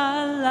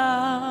Natalla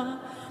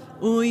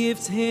u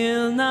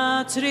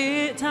jiftħilna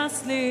triq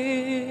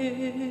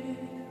taslien.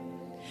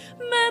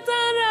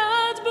 Meta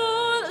radbu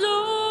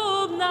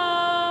qlubna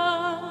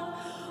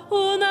u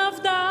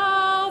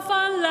nafdaw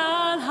falla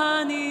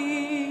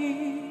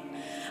l-ħanin,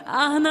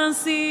 aħna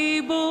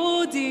nsibu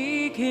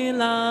dik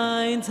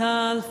il-għajn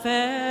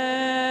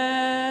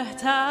tal-feħ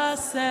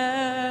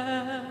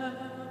tas-sew.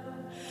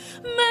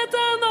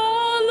 Meta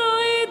nollu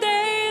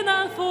jdejna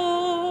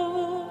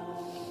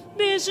l-fuq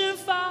biex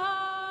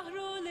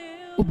nfaħru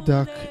lil. U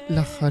b'dak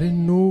l-aħħar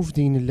innu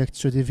f'din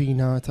il-lezzju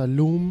divina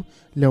tal-lum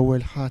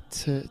l-ewwel ħadd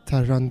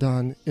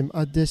tar-Randan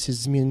imqaddes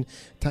iż-żmien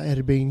ta'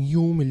 40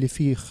 jum illi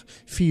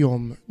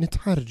fihom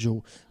nitħarġu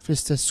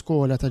fl-istess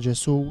skola ta'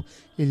 Ġesu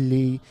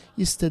illi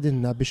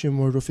jistedinna biex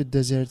imorru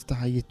fid-deżert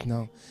ta' ħajjitna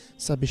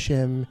sabiex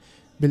hemm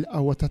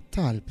bil-qawwa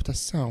tat-talb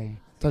tas-sawm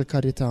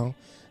tal-karità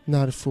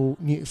narfu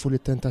nieqfu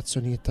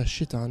lit-tentazzjonijiet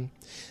tax-xitan,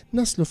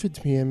 naslu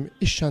fid-tmiem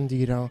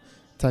ix-xandira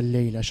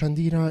tal-lejla,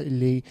 xandira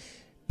illi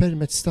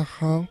permezz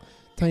tagħha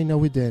tajna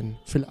widen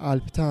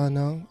fil-qalb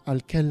tagħna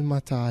għall-kelma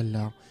ta'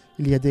 Alla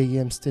li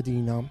dejjem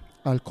stedina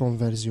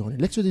għal-konverżjoni.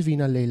 L-Lezzju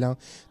Divina llejla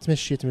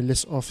tmexxiet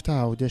mill-Isqof ta'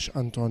 Għawdex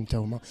Anton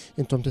Tewma.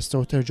 Intom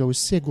tistgħu terġgħu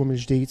issegwu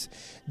mill-ġdid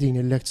din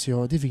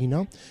il-Lezzju Divina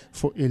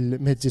fuq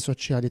il-mezzi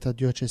soċjali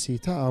tad-Djoċesi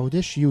ta'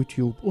 Għawdex,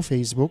 YouTube u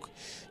Facebook,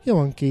 jew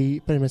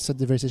anki permezz ta'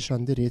 diversi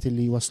xandiriet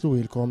li waslu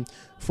ilkom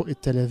fuq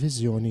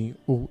it-televiżjoni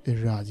u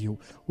ir-radju.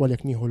 U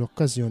għalhekk nieħu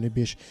l-okkażjoni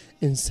biex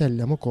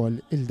insellem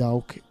ukoll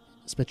il-dawk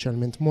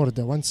speċjalment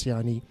morda u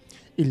anzjani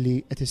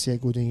illi qed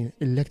isegwu din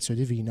il-Lezzju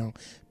Divina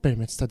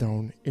permezz ta'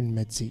 dawn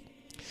il-mezzi.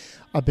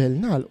 Qabel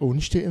nagħlqu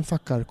nixtieq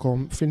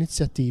infakkarkom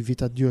fl-inizjattivi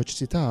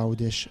tad-Djoċesi ta'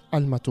 Għawdex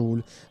għal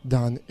matul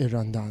dan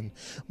ir-Randan.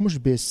 Mhux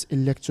biss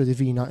il-Lezzju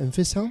Divina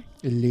infisha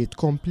illi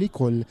tkompli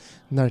kull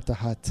nhar ta'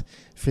 Ħadd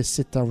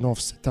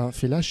fis-6:30 ta'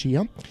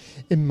 filgħaxija,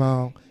 imma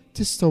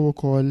tistgħu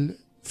wkoll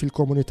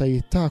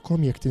fil-komunitajiet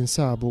tagħkom jekk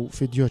tinsabu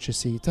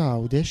fid-Djoċesi ta'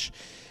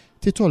 Għawdex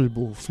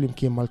titolbu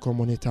flimkien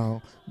mal-komunità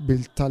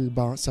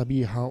bil-talba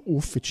sabiħa u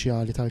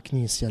uffiċjali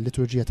tal-Knisja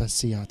l-liturġija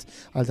tas-sigħat.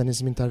 Għal dan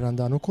iż-żmien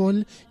tar-Randan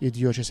ukoll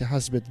id-Djoċesi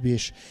ħasbet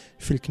biex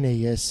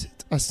fil-knejjes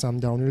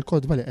tqassam dawn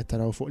il-kodba li qed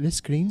taraw fuq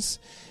l-screens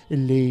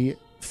illi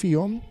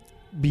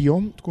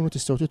bihom tkunu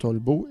tistgħu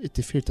titolbu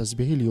it-tifħir ta'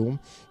 sbieħ il-jum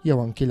jew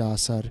anki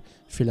l-għasar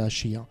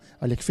fil-għaxija.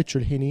 Għalhekk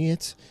fitxu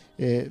l-ħinijiet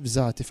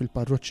fżati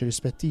fil-parroċċi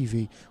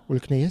rispettivi u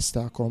l-knejjes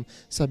tagħkom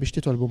sabiex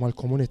titolbu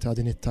mal-komunità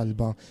din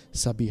it-talba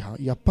sabiħa.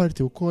 Hija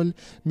parti wkoll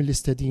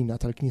mill-istedina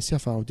tal-Knisja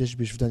f'Għawdex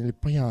biex f'dan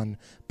il-pjan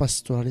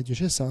pastorali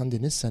djoċesan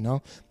din is-sena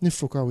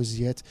niffukaw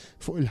iżjed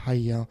fuq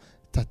il-ħajja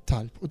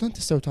tat-talb. U dan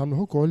tistgħu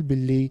tagħmluh ukoll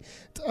billi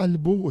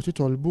tqalbu u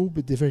titolbu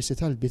bid-diversi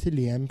talbiet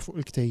li hemm fuq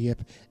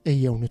il-ktejjeb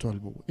ejjew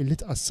nitolbu illi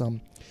tqassam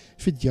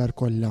fid-djar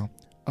kollha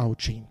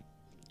Għawdxin.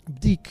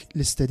 B'dik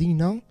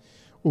l-istedina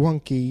u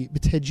anki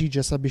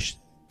bitħeġġiġa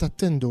sabiex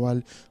tattendu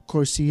għal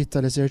korsijiet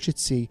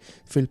tal-eżerċizzi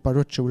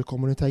fil-parroċċi u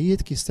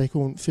l-komunitajiet jista'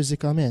 jkun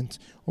fiżikament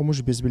u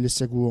mhux biss billi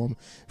segwuhom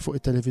fuq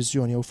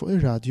it-televiżjoni jew fuq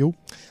ir-radju,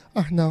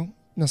 aħna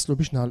naslu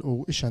biex nagħlqu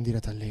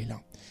ix-xandira tal-lejla.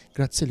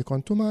 Grazzi li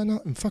kontu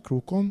magħna,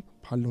 nfakrukom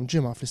bħallum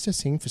ġimgħa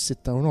fl-istessin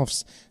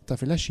fis-6:30 ta'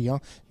 filgħaxija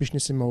biex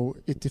nisimgħu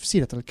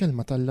it-tifsira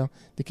tal-kelma talla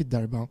dik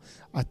id-darba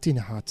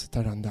għat-tieni ħadd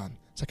tar-Randan.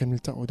 Sakemm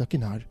niltaqgħu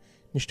dakinhar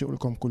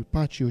nixtiequlkom kull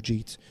paċi u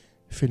ġid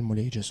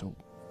fil-Mulej Ġesu.